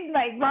did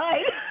make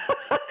mine.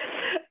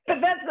 But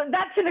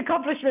that's an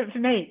accomplishment for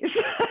me.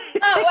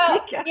 Oh,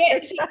 well, yeah.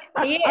 See,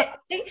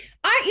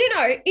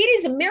 it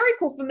is a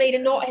miracle for me to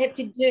not have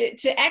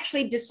to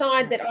actually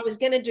decide that I was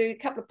going to do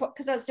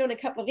because I was doing a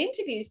couple of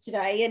interviews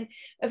today. And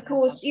of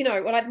course,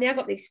 I've now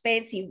got these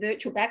fancy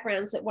virtual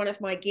backgrounds that one of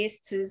my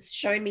guests has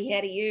shown me how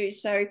to use.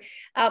 So,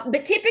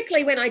 but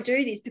typically when I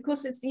do this,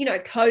 because it's,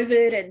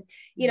 COVID and,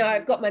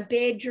 I've got my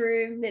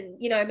bedroom and,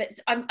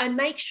 I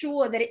make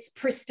sure that it's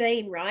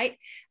pristine, right?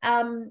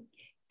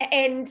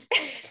 And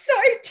so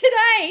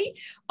today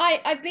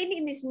I've been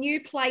in this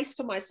new place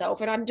for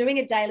myself, and I'm doing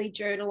a daily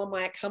journal on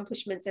my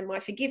accomplishments and my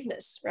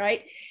forgiveness,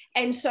 right?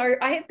 And so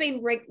I have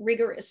been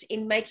rigorous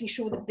in making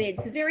sure the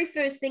bed's the very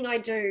first thing I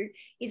do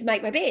is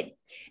make my bed.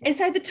 And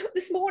so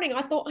this morning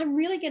I thought, I'm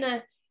really going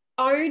to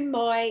own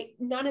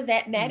none of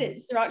that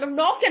matters, right? I'm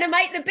not going to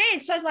make the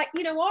bed. So I was like,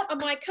 you know what? On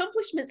my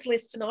accomplishments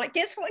list tonight,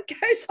 guess what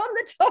goes on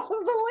the top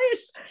of the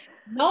list?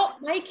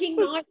 Not making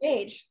my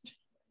bed.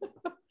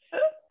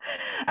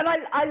 And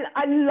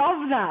I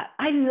love that.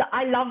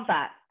 I love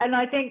that. And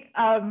I think,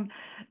 so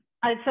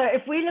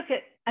if we look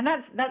at, and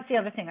that's the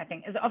other thing I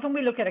think, is often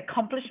we look at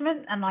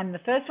accomplishment, and I'm the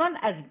first one,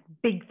 as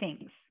big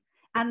things.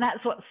 And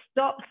that's what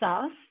stops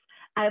us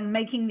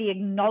making the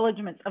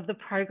acknowledgements of the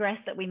progress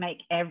that we make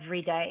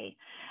every day.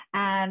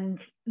 And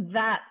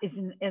that is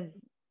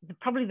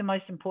probably the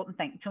most important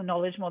thing to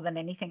acknowledge more than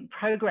anything,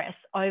 progress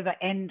over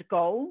end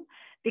goal,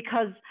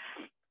 because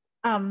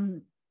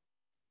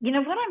you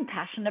know, what I'm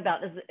passionate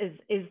about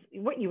is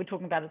what you were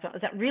talking about as well,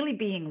 is that really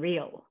being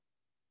real,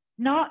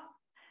 not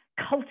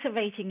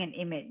cultivating an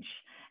image.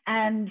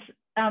 And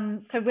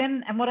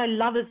what I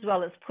love as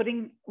well is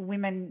putting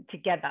women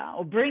together,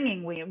 or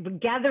gathering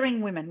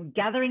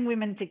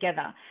women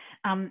together,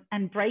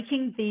 and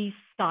breaking these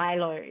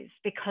silos,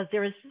 because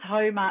there is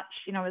so much,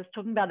 you know, I was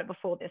talking about it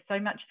before, there's so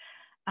much,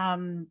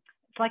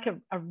 it's like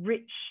a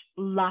rich,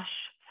 lush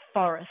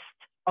forest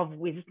of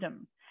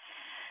wisdom.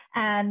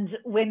 And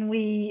when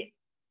we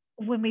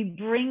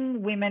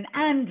bring women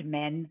and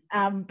men,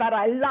 but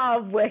I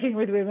love working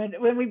with women,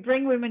 when we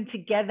bring women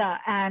together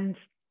and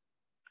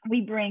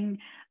we bring,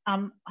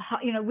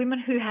 you know, women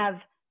who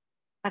have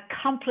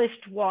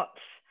accomplished what,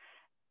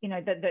 you know,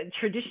 that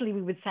traditionally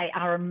we would say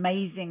are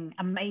amazing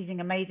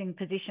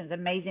positions,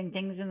 amazing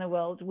things in the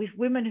world, with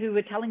women who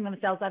were telling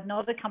themselves, I've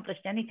not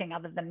accomplished anything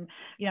other than,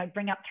 you know,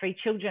 bring up 3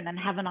 children and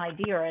have an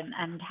idea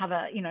and have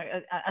a, you know,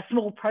 a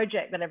small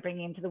project that I'm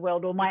bringing into the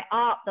world, or my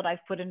art that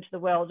I've put into the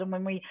world. And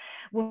when we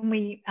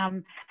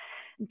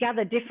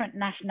gather different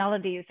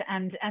nationalities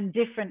and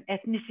different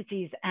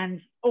ethnicities and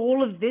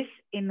all of this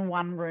in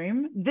one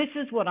room, this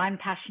is what I'm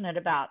passionate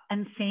about,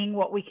 and seeing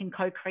what we can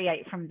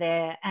co-create from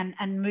there,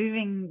 and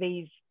moving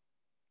these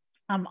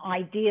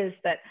ideas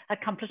that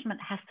accomplishment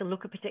has to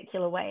look a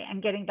particular way,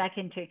 and getting back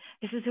into,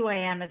 this is who I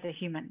am as a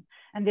human,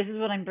 and this is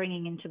what I'm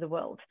bringing into the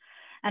world.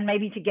 And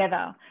maybe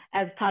together,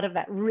 as part of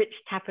that rich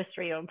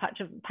tapestry, or part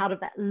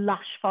of that lush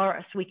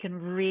forest, we can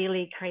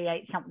really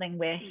create something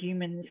where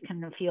humans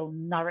can feel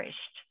nourished,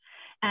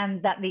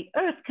 and that the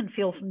earth can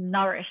feel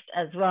nourished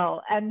as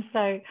well. And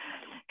so,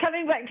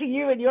 coming back to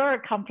you and your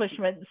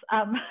accomplishments,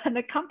 an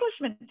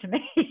accomplishment to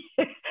me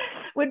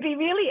would be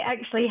really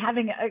actually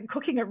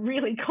cooking a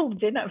really cool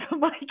dinner for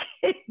my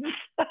kids.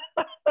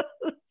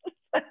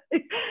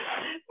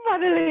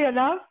 Funnily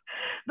enough.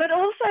 But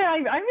also, I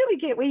really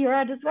get where you're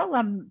at as well.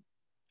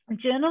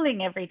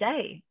 Journaling every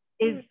day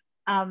is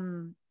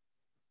to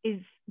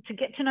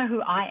get to know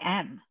who I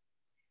am,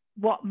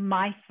 what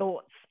my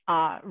thoughts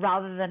are,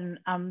 rather than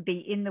be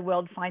in the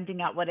world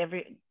finding out what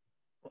everyone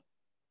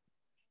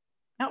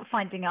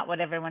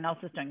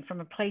else is doing.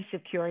 From a place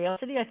of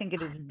curiosity, I think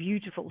it is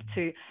beautiful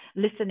to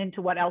listen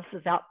into what else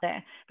is out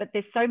there. But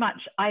there's so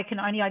much, I can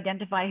only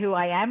identify who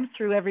I am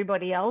through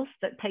everybody else,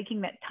 that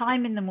taking that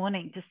time in the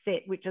morning to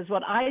sit, which is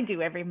what I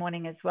do every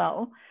morning as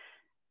well.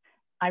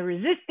 I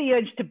resist the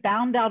urge to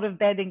bound out of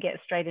bed and get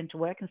straight into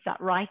work and start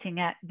writing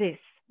at this.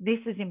 This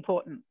is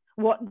important.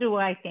 What do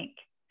I think?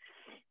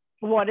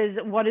 What is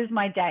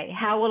my day?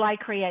 How will I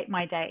create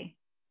my day?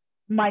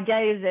 My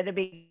day is there to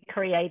be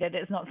created.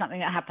 It's not something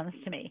that happens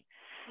to me.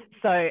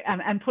 So,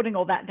 and putting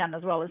all that down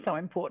as well is so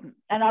important.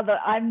 And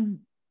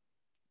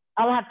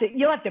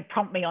you'll have to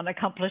prompt me on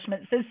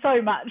accomplishments. There's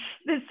so much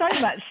that's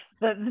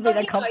been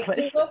accomplished.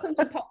 You're welcome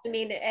to pop them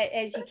in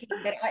as you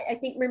can. But I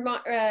think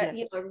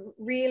you know,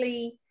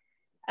 really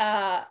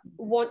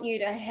want you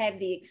to have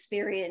the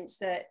experience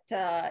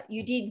that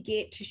you did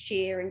get to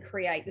share and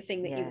create the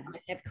thing that you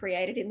have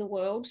created in the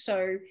world.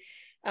 So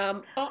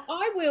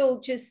I will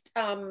just,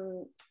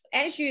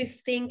 as you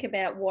think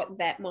about what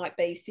that might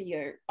be for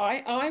you,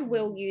 I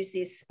will use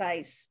this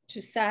space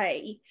to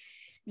say,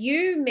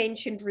 you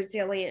mentioned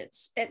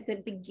resilience at the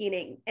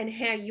beginning and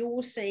how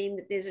you're seeing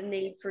that there's a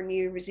need for a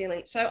new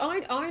resilience. So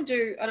I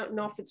don't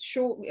know if it's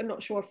short, I'm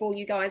not sure if all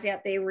you guys out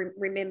there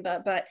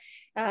remember, but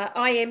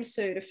I am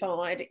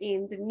certified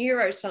in the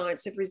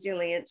neuroscience of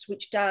resilience,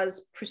 which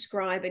does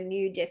prescribe a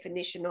new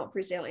definition of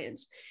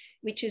resilience,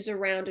 which is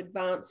around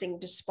advancing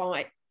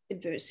despite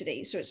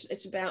adversity. So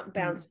it's about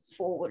bouncing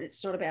forward.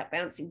 It's not about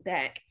bouncing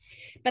back.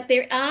 But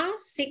there are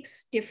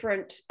 6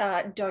 different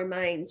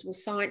domains, well,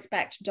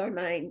 science-backed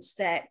domains,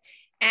 that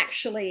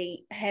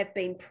actually have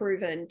been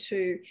proven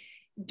to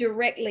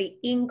directly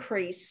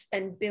increase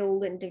and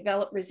build and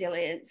develop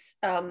resilience,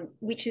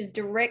 which is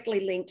directly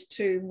linked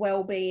to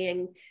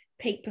well-being,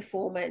 peak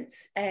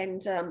performance,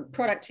 and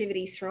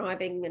productivity,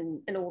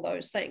 thriving, and all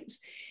those things.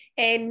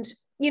 And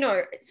you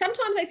know,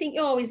 sometimes I think,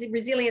 oh, is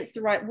resilience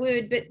the right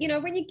word? But, you know,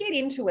 when you get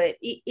into it,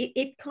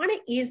 it kind of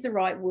is the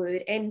right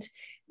word. And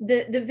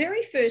the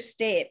very first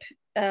step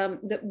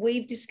that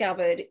we've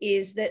discovered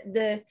is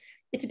that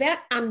it's about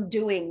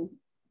undoing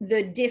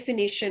the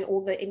definition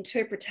or the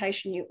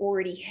interpretation you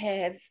already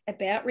have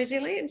about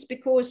resilience.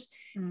 Because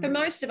for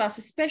most of us,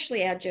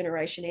 especially our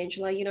generation,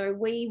 Angela, you know,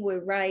 we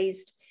were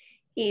raised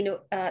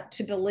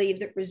to believe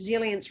that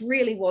resilience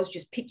really was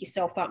just pick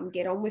yourself up and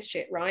get on with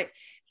shit, right?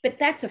 But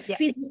that's a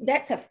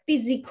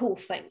physical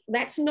thing.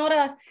 That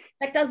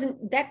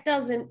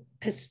doesn't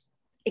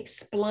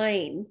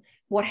explain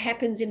what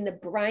happens in the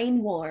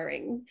brain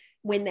wiring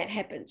when that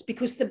happens,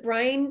 because the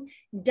brain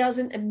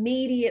doesn't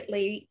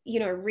immediately, you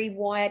know,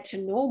 rewire to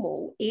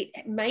normal. It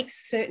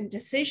makes certain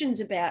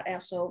decisions about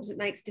ourselves. It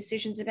makes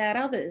decisions about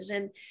others.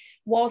 And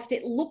whilst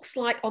it looks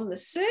like on the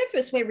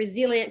surface we're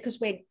resilient because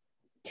we're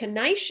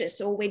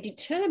tenacious, or we're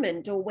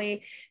determined, or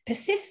we're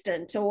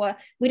persistent, or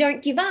we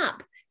don't give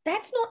up,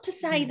 that's not to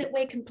say that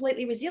we're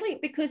completely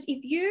resilient. Because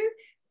if you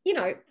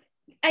know,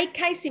 a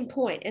case in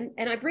point,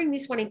 and I bring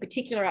this one in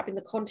particular up in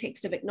the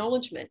context of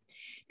acknowledgement,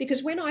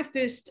 because when I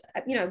first,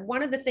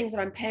 one of the things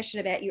that I'm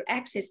passionate about, your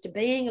access to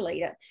being a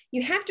leader,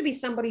 you have to be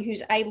somebody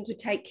who's able to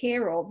take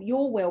care of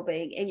your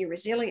well-being and your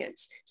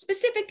resilience,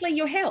 specifically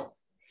your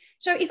health.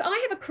 So if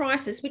I have a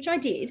crisis, which I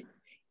did,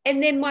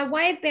 and then my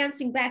way of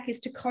bouncing back is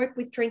to cope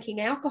with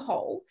drinking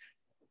alcohol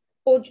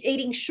or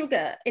eating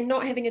sugar and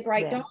not having a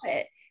great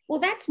diet, well,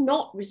 that's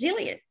not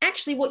resilient.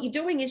 Actually, what you're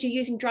doing is you're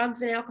using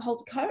drugs and alcohol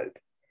to cope.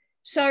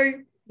 So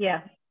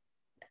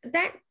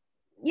that,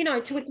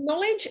 to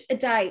acknowledge a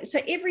day. So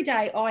every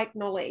day I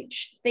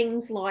acknowledge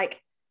things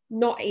like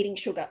not eating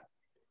sugar,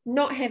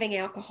 not having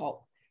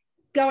alcohol,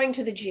 going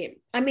to the gym.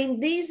 I mean,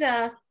 these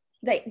are,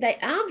 they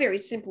are very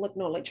simple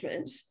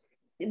acknowledgements,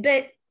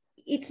 but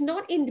it's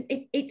not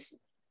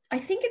I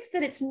think it's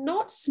that it's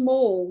not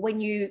small when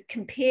you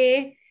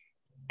compare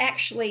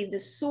actually the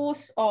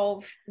source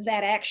of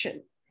that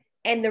action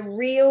and the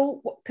real,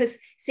 because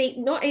see,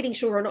 not eating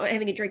sugar or not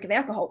having a drink of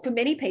alcohol, for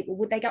many people,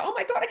 would they go, oh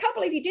my God, I can't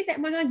believe you did that.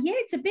 And I go, yeah,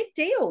 it's a big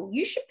deal.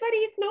 You should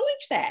bloody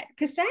acknowledge that,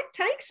 because that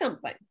takes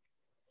something.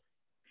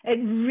 It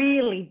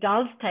really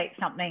does take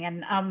something.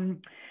 And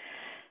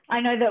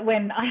I know that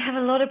when I have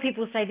a lot of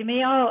people say to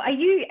me, oh, are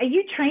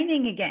you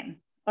training again?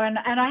 And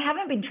I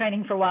haven't been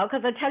training for a while,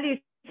 because I tell you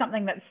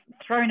something that's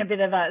thrown a bit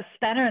of a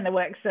spanner in the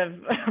works of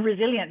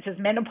resilience is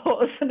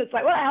menopause. And it's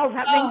like, what the hell's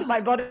happening to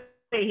my body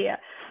here?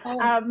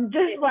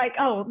 Joints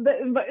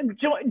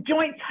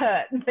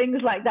hurt and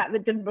things like that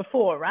didn't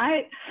before,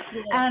 right?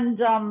 And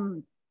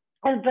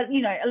but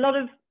a lot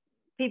of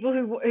people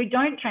who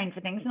don't train for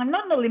things, and I'm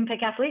not an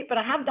Olympic athlete, but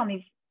I have done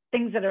these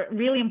things that are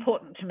really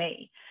important to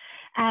me,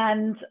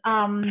 and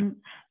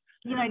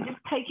just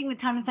taking the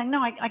time and saying, no,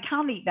 I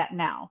can't eat that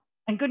now.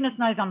 And goodness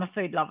knows I'm a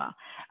food lover.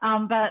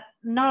 But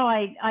no,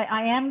 I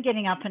am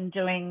getting up and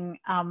doing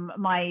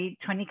my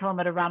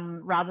 20-kilometer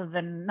run rather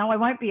than, no, I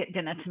won't be at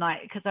dinner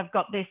tonight because I've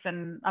got this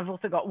and I've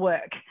also got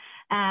work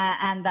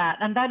and that.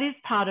 And that is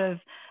part of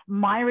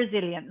my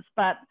resilience.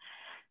 But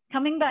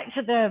coming back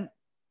to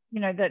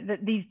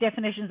these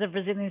definitions of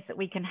resilience that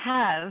we can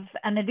have,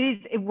 and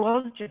it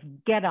was just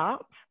get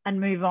up and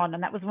move on.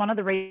 And that was one of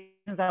the reasons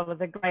I was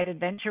a great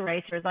adventure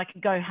racer, is I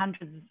could go I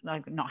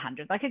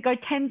could go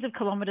tens of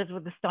kilometers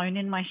with a stone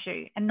in my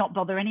shoe and not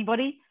bother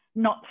anybody,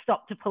 not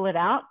stop to pull it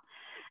out.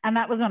 And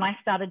that was when I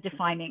started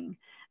redefining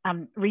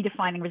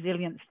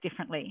resilience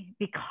differently,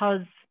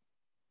 because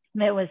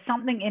there was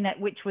something in it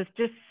which was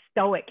just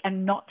stoic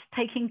and not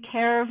taking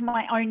care of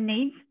my own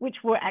needs,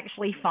 which were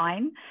actually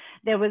fine.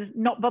 There was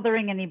not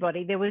bothering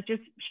anybody. There was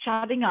just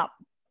shutting up,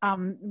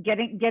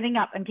 getting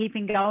up and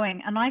keeping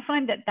going. And I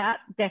find that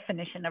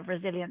definition of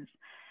resilience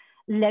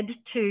led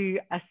to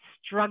a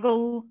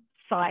struggle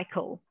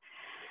cycle.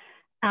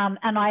 And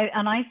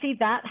I see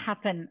that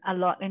happen a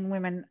lot in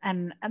women,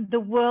 and the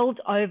world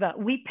over.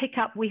 We pick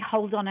up, we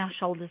hold on our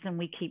shoulders and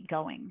we keep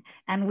going,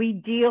 and we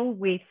deal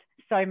with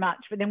so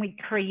much, but then we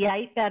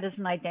create that as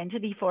an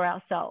identity for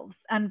ourselves.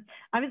 And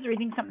I was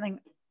reading something,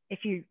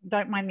 if you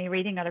don't mind me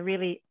reading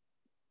it,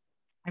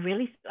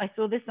 I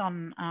saw this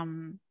on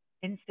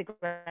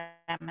Instagram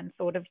and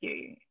thought of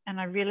you, and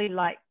I really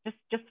like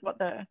just what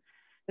the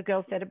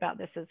girl said about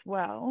this as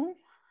well.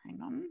 Hang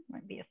on,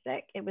 won't be a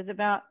sec. It was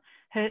about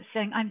her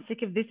saying, I'm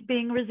sick of this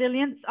being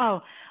resilience.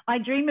 Oh, I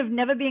dream of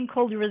never being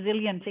called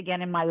resilient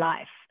again in my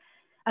life.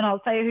 And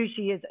I'll say who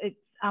she is. It's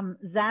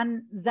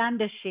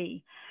Xander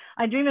She.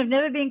 I dream of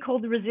never being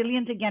called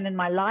resilient again in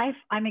my life.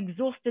 I'm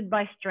exhausted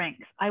by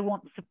strength. I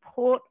want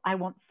support. I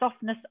want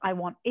softness. I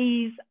want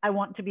ease. I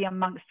want to be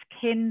amongst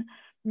kin,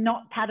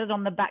 not patted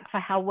on the back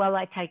for how well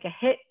I take a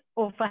hit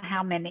or for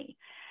how many.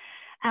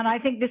 And I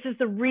think this is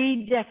the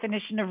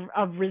redefinition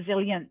of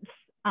resilience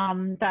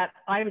that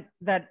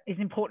is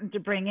important to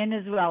bring in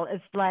as well.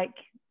 It's like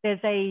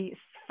there's a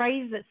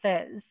phrase that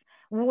says,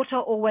 water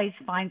always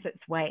finds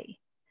its way.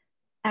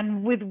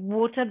 And with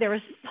water, there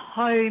are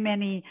so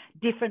many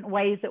different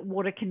ways that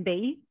water can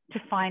be to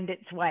find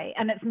its way.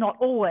 And it's not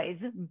always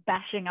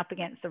bashing up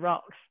against the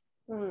rocks.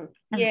 And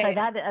so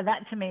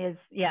that to me is,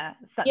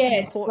 such an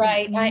important. It's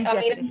great.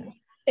 I mean,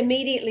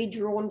 immediately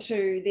drawn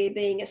to there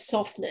being a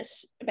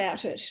softness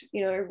about it,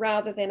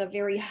 rather than a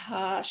very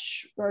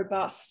harsh,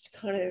 robust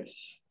kind of,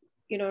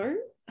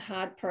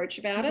 hard approach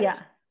about it.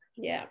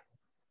 Yeah.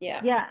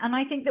 And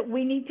I think that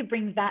we need to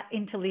bring that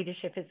into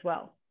leadership as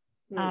well.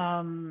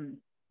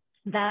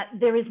 That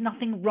there is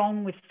nothing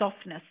wrong with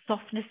softness.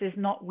 Softness is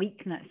not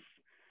weakness.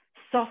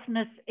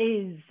 Softness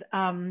is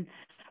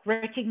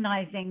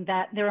recognizing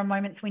that there are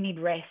moments we need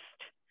rest.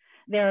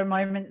 There are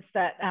moments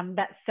that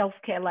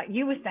self-care, like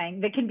you were saying,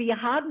 there can be a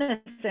hardness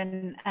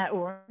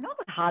or not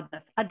a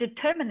hardness, a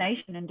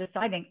determination in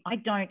deciding I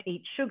don't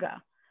eat sugar.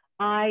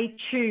 I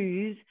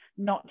choose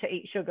not to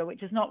eat sugar,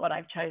 which is not what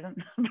I've chosen,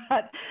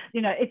 but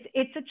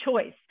it's a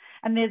choice.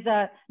 And there's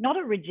not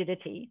a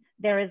rigidity.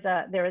 There is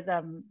a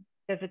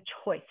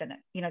choice in it.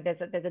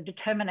 There's a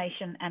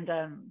determination and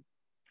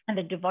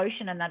a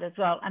devotion in that as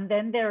well. And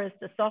then there is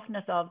the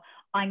softness of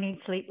I need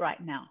sleep right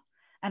now,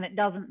 and it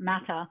doesn't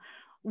matter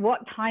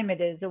what time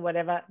it is or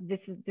whatever, this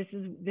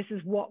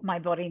is what my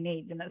body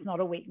needs, and it's not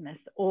a weakness.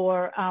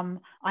 Or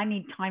I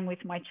need time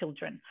with my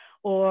children,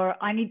 or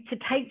I need to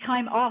take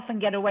time off and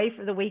get away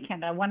for the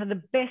weekend. One of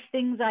the best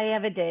things I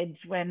ever did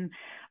when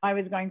I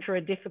was going through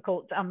a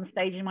difficult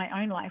stage in my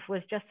own life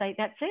was just say,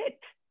 that's it.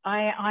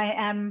 I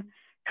am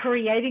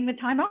creating the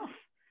time off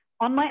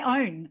on my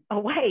own,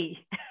 away.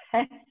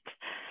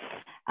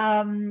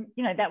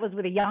 You know, that was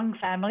with a young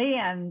family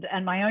and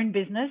my own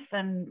business.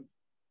 And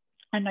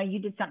I know you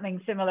did something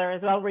similar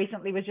as well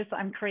recently, was just,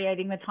 I'm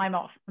creating the time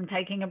off. I'm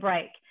taking a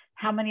break.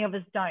 How many of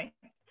us don't?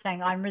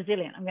 Saying, I'm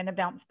resilient, I'm going to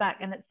bounce back.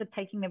 And it's the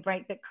taking the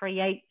break that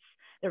creates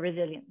the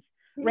resilience.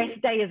 Rest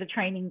day is a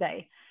training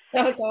day.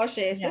 Oh gosh,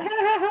 yes.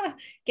 Yeah.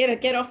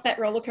 Get off that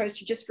roller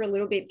coaster just for a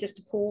little bit, just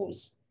to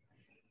pause.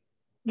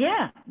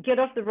 Yeah, get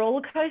off the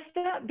roller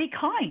coaster, be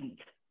kind.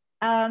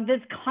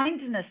 There's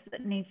kindness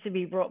that needs to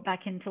be brought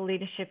back into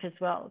leadership as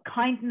well.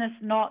 Kindness,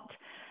 not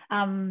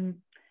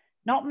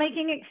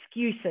making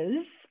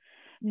excuses,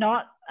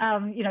 not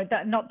when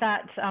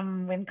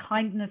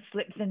kindness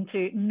slips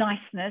into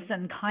niceness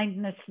and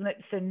kindness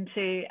slips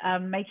into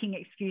making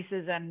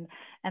excuses and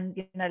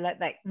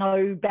like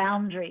no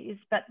boundaries,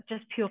 but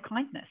just pure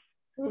kindness.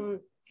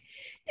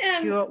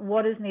 Pure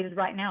what is needed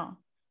right now.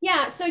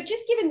 Yeah, so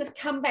just given the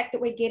comeback that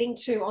we're getting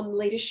to on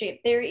leadership,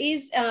 there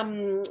is,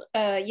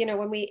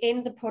 when we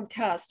end the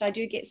podcast, I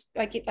do get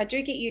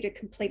you to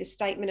complete a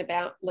statement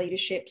about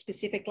leadership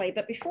specifically.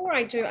 But before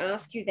I do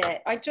ask you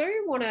that, I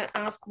do want to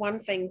ask one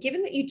thing.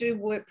 Given that you do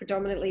work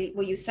predominantly,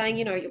 well, you're saying,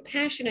 your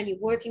passion and you're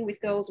working with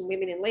girls and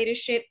women in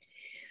leadership,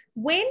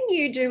 when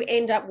you do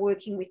end up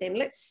working with them,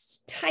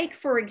 let's take,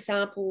 for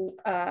example,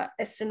 a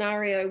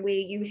scenario where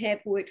you have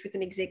worked with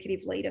an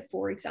executive leader,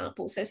 for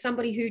example, so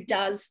somebody who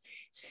does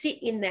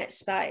sit in that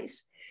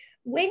space.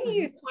 When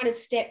you kind of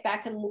step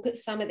back and look at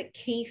some of the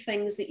key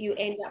things that you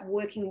end up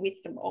working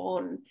with them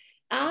on,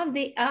 are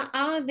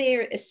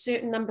there a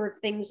certain number of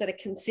things that are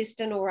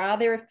consistent, or are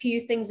there a few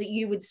things that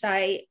you would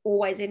say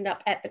always end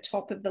up at the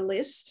top of the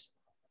list?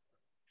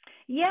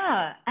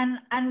 Yeah, and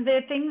there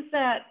are things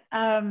that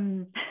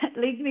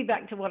leads me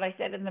back to what I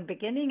said in the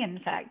beginning. In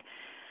fact,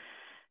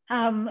 there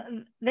are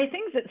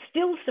things that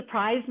still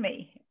surprise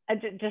me. I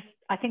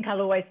think I'll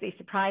always be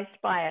surprised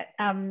by it.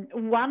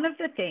 One of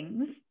the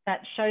things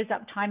that shows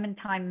up time and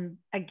time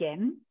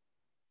again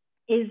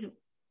is,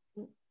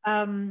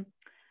 I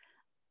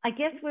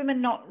guess,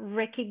 women not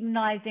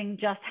recognizing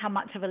just how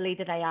much of a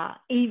leader they are,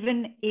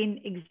 even in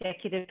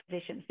executive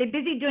positions. They're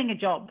busy doing a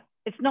job.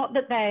 It's not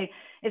that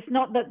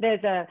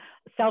there's a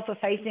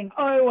self-effacing,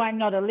 oh, I'm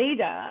not a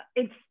leader.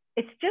 It's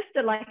just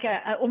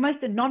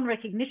almost a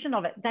non-recognition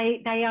of it.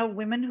 They are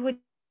women who are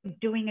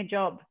doing a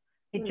job.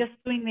 They're just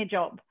doing their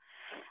job.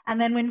 And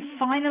then when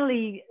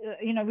finally,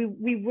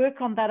 we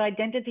work on that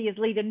identity as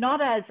leader, not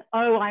as,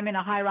 oh, I'm in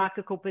a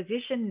hierarchical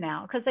position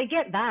now, because they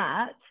get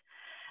that,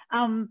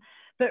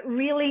 but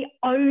really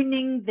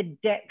owning the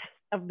depth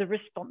of the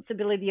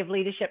responsibility of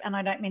leadership. And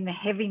I don't mean the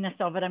heaviness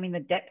of it, I mean the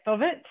depth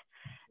of it.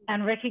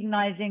 And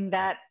recognizing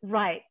that,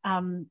 right, I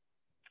am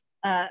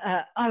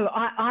the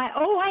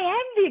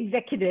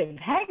executive.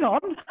 Hang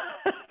on,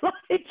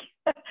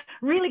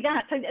 really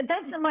that. So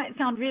that might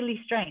sound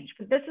really strange,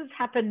 but this has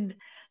happened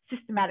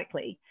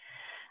systematically.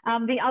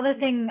 The other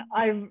thing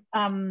I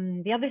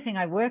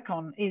work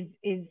on is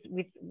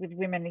with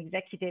women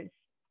executives,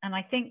 and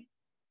I think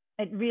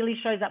it really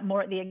shows up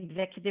more at the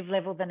executive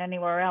level than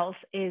anywhere else.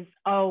 Is,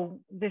 oh,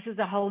 this is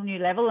a whole new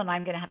level, and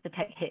I'm going to have to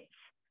take hits.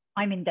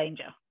 I'm in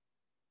danger.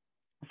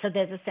 So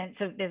there's a sense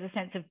of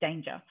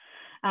danger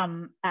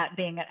at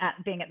being at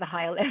the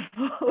higher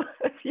level.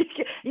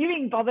 You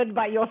being bothered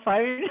by your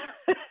phone.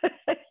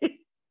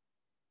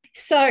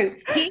 So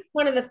here's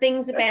one of the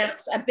things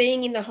about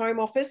being in the home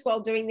office while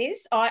doing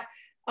this. We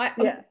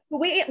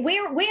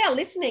are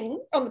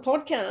listening on the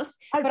podcast,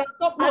 but I've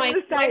got my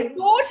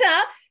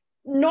daughter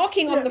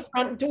knocking on the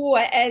front door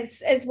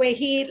as we're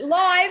here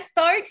live,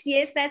 folks.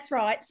 Yes, that's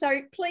right. So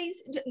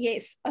please,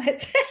 yes. I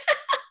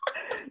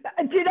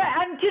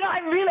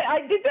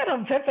did that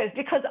on purpose,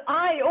 because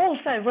I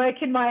also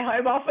work in my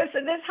home office,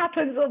 and this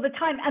happens all the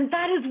time. And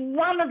that is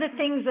one of the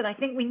things that I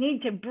think we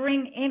need to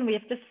bring in. We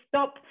have to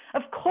stop.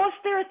 Of course,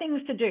 there are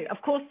things to do.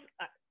 Of course,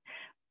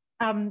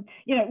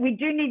 we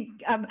do need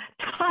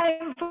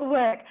time for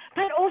work,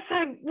 but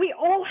also we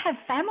all have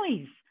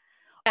families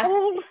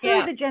all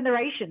through the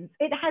generations.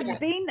 It has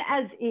been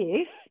as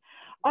if,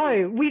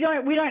 oh, we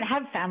don't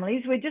have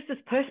families. We're just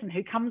this person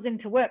who comes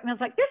into work. And I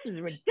was like, this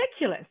is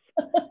ridiculous.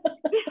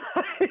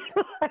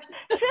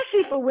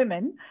 Especially for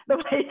women, the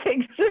way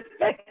things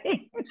are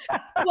being.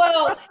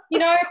 Well, you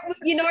know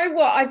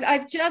what?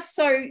 I've just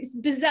so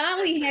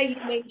bizarrely how you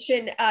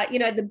mentioned,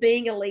 the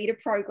Being a Leader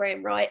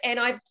program, right? And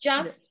I've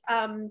just,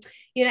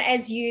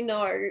 as you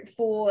know,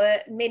 for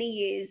many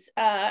years,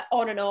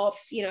 on and off,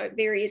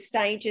 various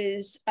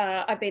stages,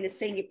 I've been a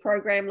senior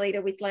program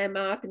leader with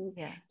Landmark and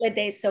led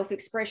their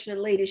self-expression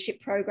and leadership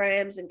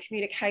programs and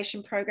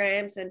communication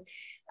programs. And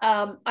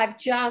I've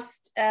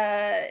just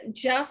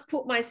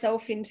put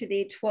myself into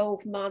their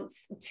 12-month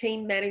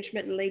team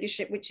management and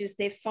leadership, which is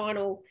their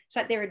final, it's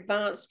like their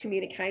advanced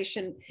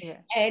communication. Yeah.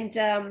 And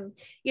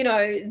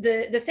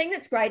the thing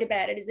that's great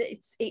about it is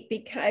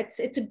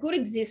it's a good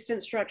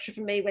existence structure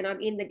for me when I'm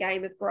in the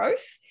game of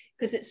growth,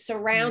 because it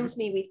surrounds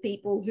me with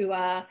people who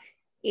are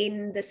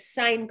in the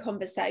same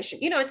conversation.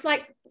 It's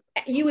like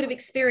you would have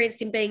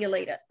experienced in being a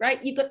leader,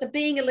 right? You've got the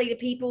being a leader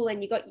people,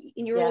 and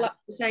you're all up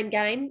the same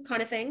game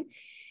kind of thing.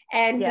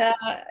 And,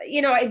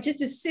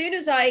 just as soon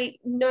as I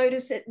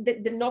notice it,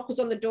 the knock was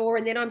on the door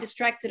and then I'm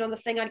distracted on the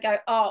thing, I'd go,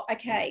 oh,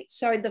 okay.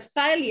 So the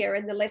failure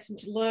and the lesson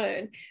to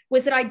learn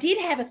was that I did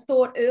have a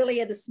thought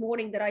earlier this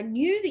morning that I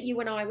knew that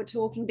you and I were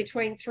talking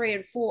between 3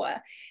 and 4.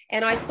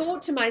 And I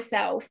thought to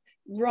myself,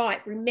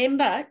 right,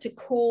 remember to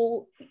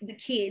call the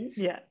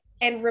kids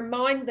and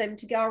remind them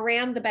to go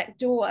around the back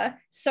door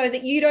so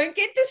that you don't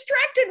get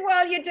distracted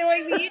while you're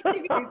doing the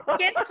interview.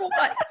 Guess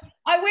what?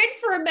 I went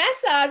for a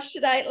massage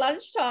today at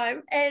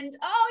lunchtime, and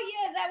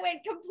that went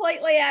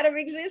completely out of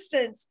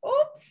existence.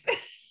 Oops.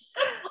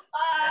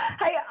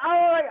 Hey,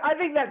 I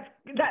think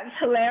that's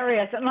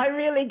hilarious, and I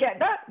really get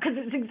that, because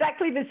it's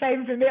exactly the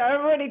same for me. I'm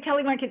already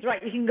telling my kids,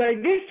 right, you can go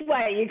this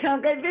way, you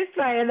can't go this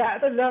way, and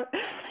that.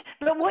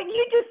 But what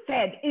you just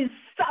said is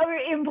so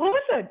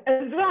important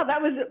as well.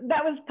 That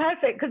was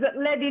perfect, because it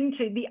led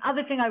into the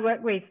other thing I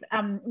work with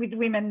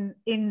women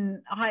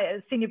in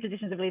higher senior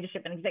positions of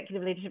leadership and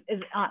executive leadership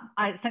is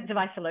a sense of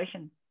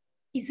isolation.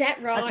 Is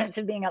that right? A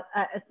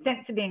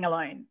sense of being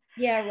alone.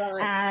 Yeah,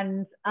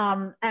 right.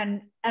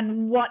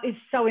 And what is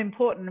so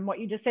important, and what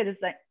you just said, is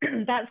that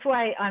that's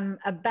why I'm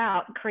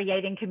about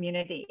creating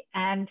community.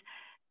 And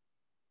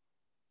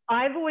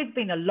I've always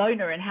been a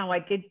loner in how I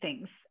did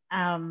things.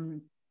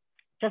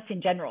 Just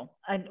in general,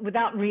 and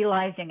without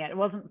realizing it. It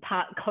wasn't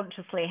part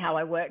consciously how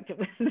I worked. It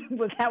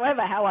was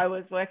however how I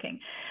was working.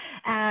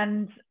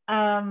 And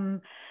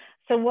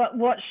so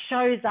what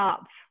shows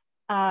up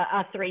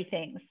are 3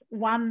 things.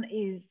 One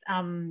is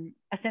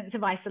a sense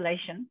of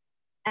isolation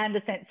and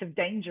a sense of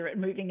danger at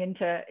moving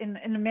into, in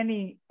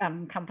many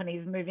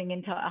companies, moving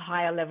into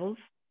higher levels.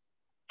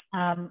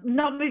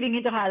 Not moving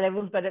into higher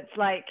levels, but it's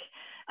like,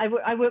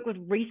 I work with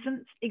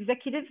recent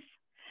executives.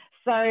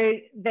 So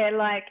they're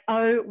like,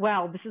 oh,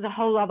 wow, this is a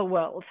whole other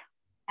world.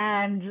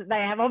 And they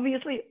have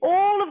obviously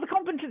all of the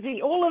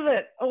competency, all of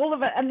it.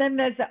 And then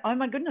there's the, oh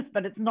my goodness,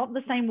 but it's not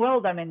the same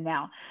world I'm in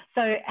now.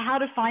 So how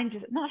to find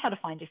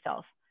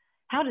yourself,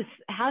 how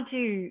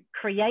to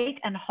create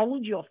and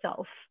hold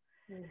yourself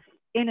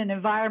in an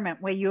environment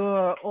where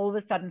you're all of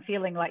a sudden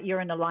feeling like you're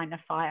in a line of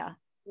fire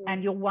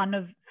and you're one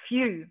of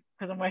few,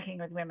 because I'm working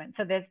with women.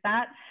 So there's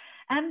that.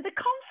 And the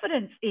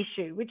confidence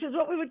issue, which is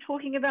what we were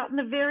talking about in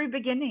the very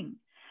beginning.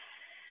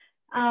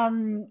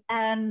 And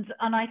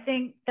I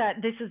think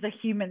that this is a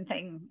human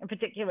thing in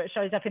particular. It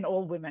shows up in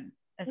all women.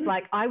 It's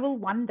like, I will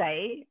one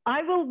day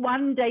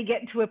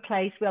get to a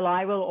place where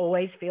I will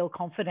always feel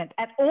confident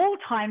at all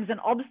times,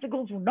 and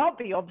obstacles will not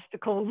be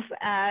obstacles.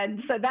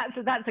 And so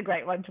that's a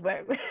great one to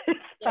work with.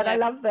 But I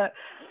love that.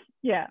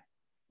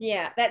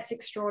 Yeah, that's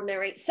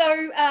extraordinary.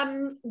 So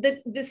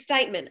the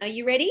statement, are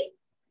you ready?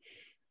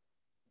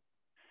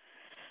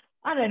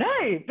 I don't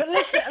know, but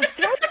let's throw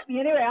it at me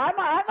anyway.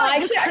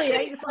 I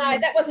should. No,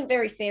 that wasn't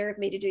very fair of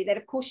me to do that.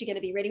 Of course, you're going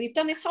to be ready. We've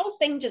done this whole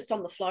thing just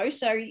on the flow.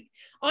 So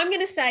I'm going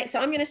to say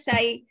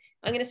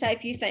a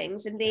few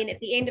things, and then at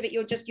the end of it,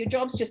 your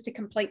job's just to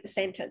complete the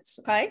sentence.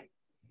 Okay.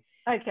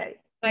 Okay.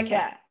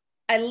 Yeah.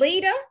 A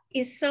leader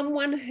is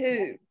someone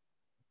who.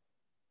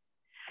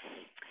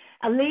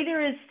 A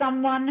leader is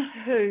someone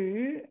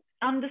who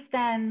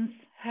understands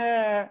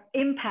her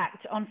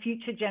impact on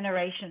future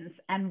generations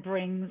and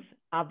brings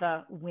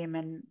other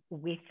women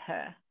with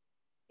her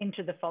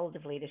into the fold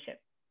of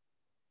leadership.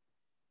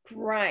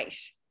 Great.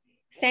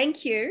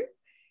 Thank you.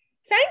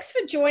 Thanks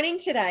for joining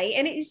today.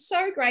 And it is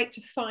so great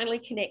to finally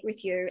connect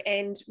with you.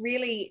 And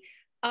really,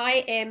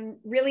 I am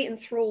really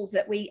enthralled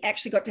that we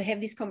actually got to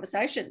have this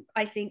conversation.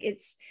 I think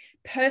it's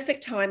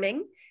perfect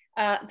timing.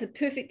 The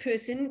perfect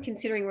person,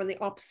 considering we're on the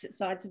opposite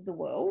sides of the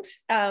world.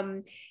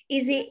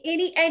 Is there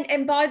any,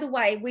 and by the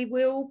way, we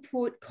will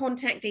put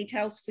contact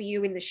details for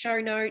you in the show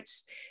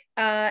notes.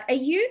 Are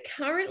you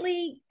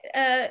currently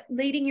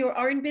leading your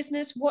own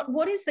business?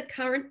 What is the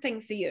current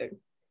thing for you?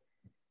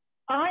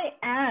 I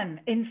am.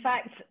 In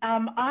fact,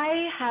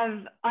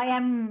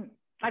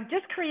 I've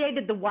just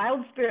created the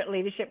Wild Spirit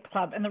Leadership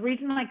Club, and the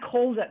reason I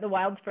called it the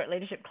Wild Spirit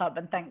Leadership Club,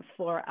 and thanks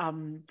for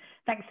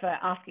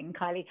asking,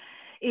 Kylie,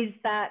 is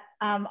that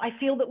I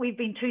feel that we've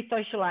been too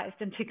socialized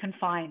and too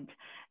confined,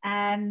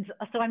 and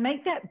so I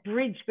make that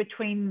bridge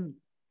between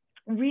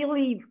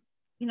really,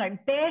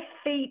 bare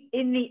feet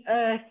in the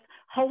earth,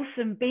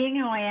 wholesome, being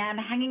who I am,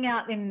 hanging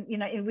out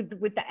with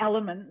the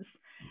elements,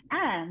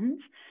 and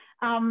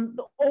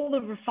all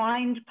the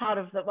refined part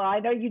of the, well, I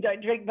know you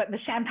don't drink, but the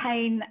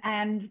champagne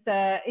and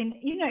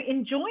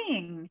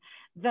enjoying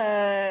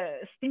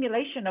the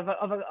stimulation of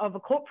a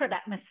corporate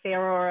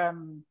atmosphere, or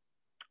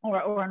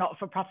or a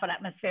not-for-profit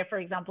atmosphere, for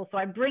example. So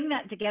I bring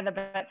that together,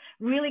 but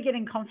really get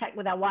in contact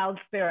with our wild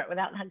spirit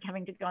without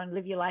having to go and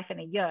live your life in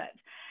a yurt.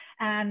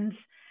 And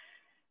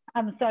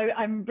so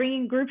I'm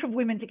bringing a group of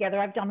women together.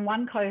 I've done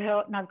one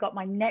cohort, and I've got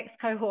my next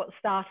cohort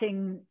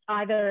starting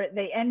either at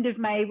the end of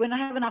May when I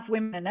have enough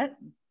women in it.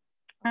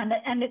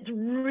 And it's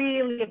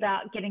really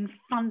about getting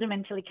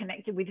fundamentally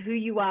connected with who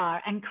you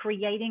are and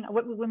creating, I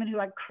work with women who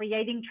are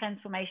creating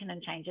transformation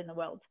and change in the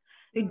world,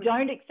 who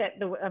don't accept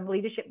the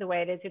leadership the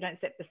way it is, who don't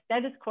accept the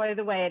status quo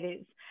the way it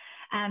is,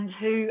 and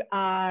who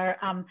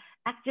are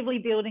actively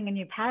building a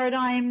new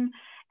paradigm.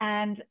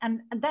 And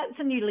that's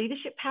a new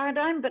leadership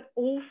paradigm, but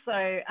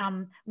also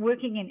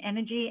working in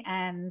energy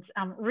and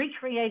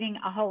recreating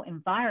a whole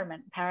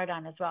environment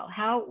paradigm as well,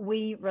 how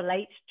we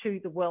relate to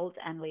the world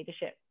and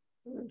leadership.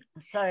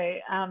 So,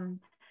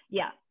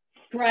 yeah.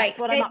 Great. That's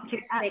what I'm up to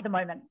at the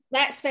moment.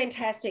 That's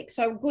fantastic.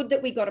 So good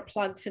that we got a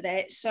plug for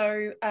that.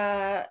 So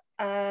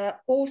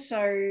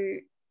also,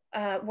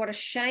 what a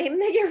shame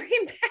that you're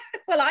in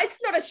Paris. Well, it's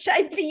not a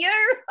shame for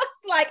you.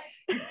 It's like,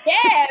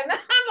 damn,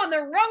 I'm on the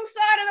wrong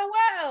side of the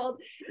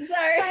world. So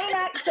same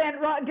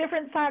accent, right?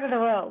 Different side of the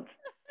world.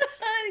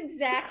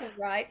 Exactly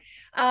right.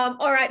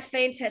 All right,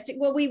 fantastic.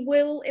 Well, we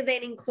will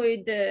then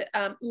include the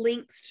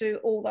links to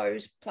all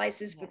those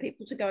places for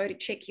people to go to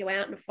check you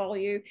out and follow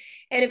you.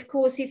 And of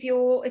course, if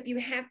you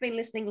have been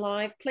listening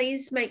live,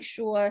 please make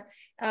sure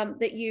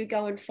that you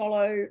go and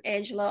follow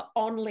Angela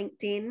on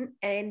LinkedIn,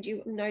 and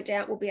you no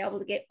doubt will be able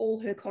to get all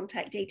her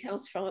contact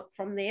details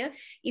from there.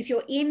 If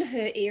you're in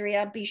her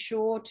area, be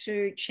sure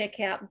to check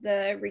out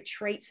the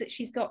retreats that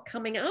she's got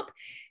coming up.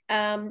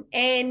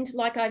 And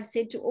like I've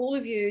said to all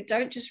of you,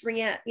 don't just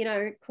ring out,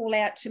 call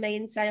out to me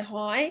and say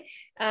hi.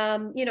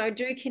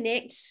 Do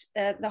connect.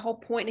 The whole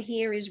point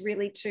here is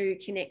really to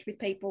connect with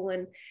people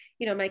and,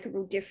 make a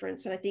real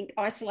difference. And I think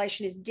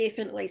isolation is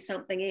definitely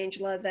something,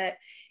 Angela, that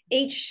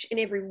each and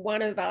every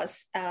one of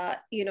us,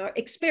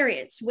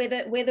 experience,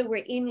 whether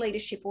we're in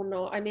leadership or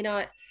not. I mean,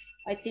 I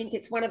think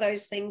it's one of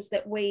those things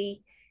that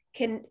we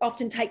can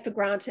often take for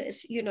granted,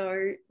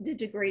 the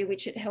degree to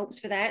which it helps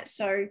for that.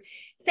 So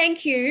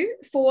thank you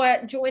for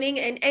joining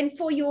and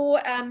for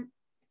your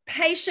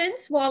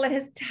patience while it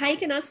has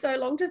taken us so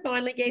long to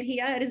finally get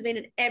here. It has been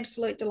an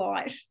absolute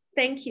delight.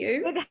 Thank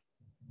you. It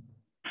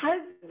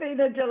has been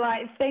a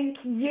delight. Thank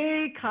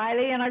you,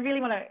 Kylie. And I really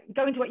want to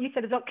go into what you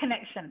said about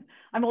connection.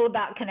 I'm all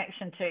about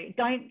connection too.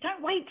 Don't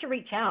wait to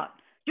reach out.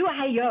 Do a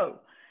hey yo.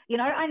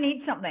 I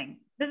need something.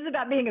 This is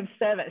about being of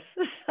service.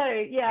 So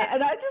yeah,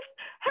 and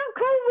how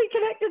cool we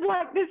connected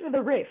like this with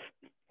a riff.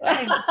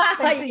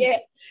 Yeah,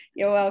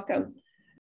 you're welcome.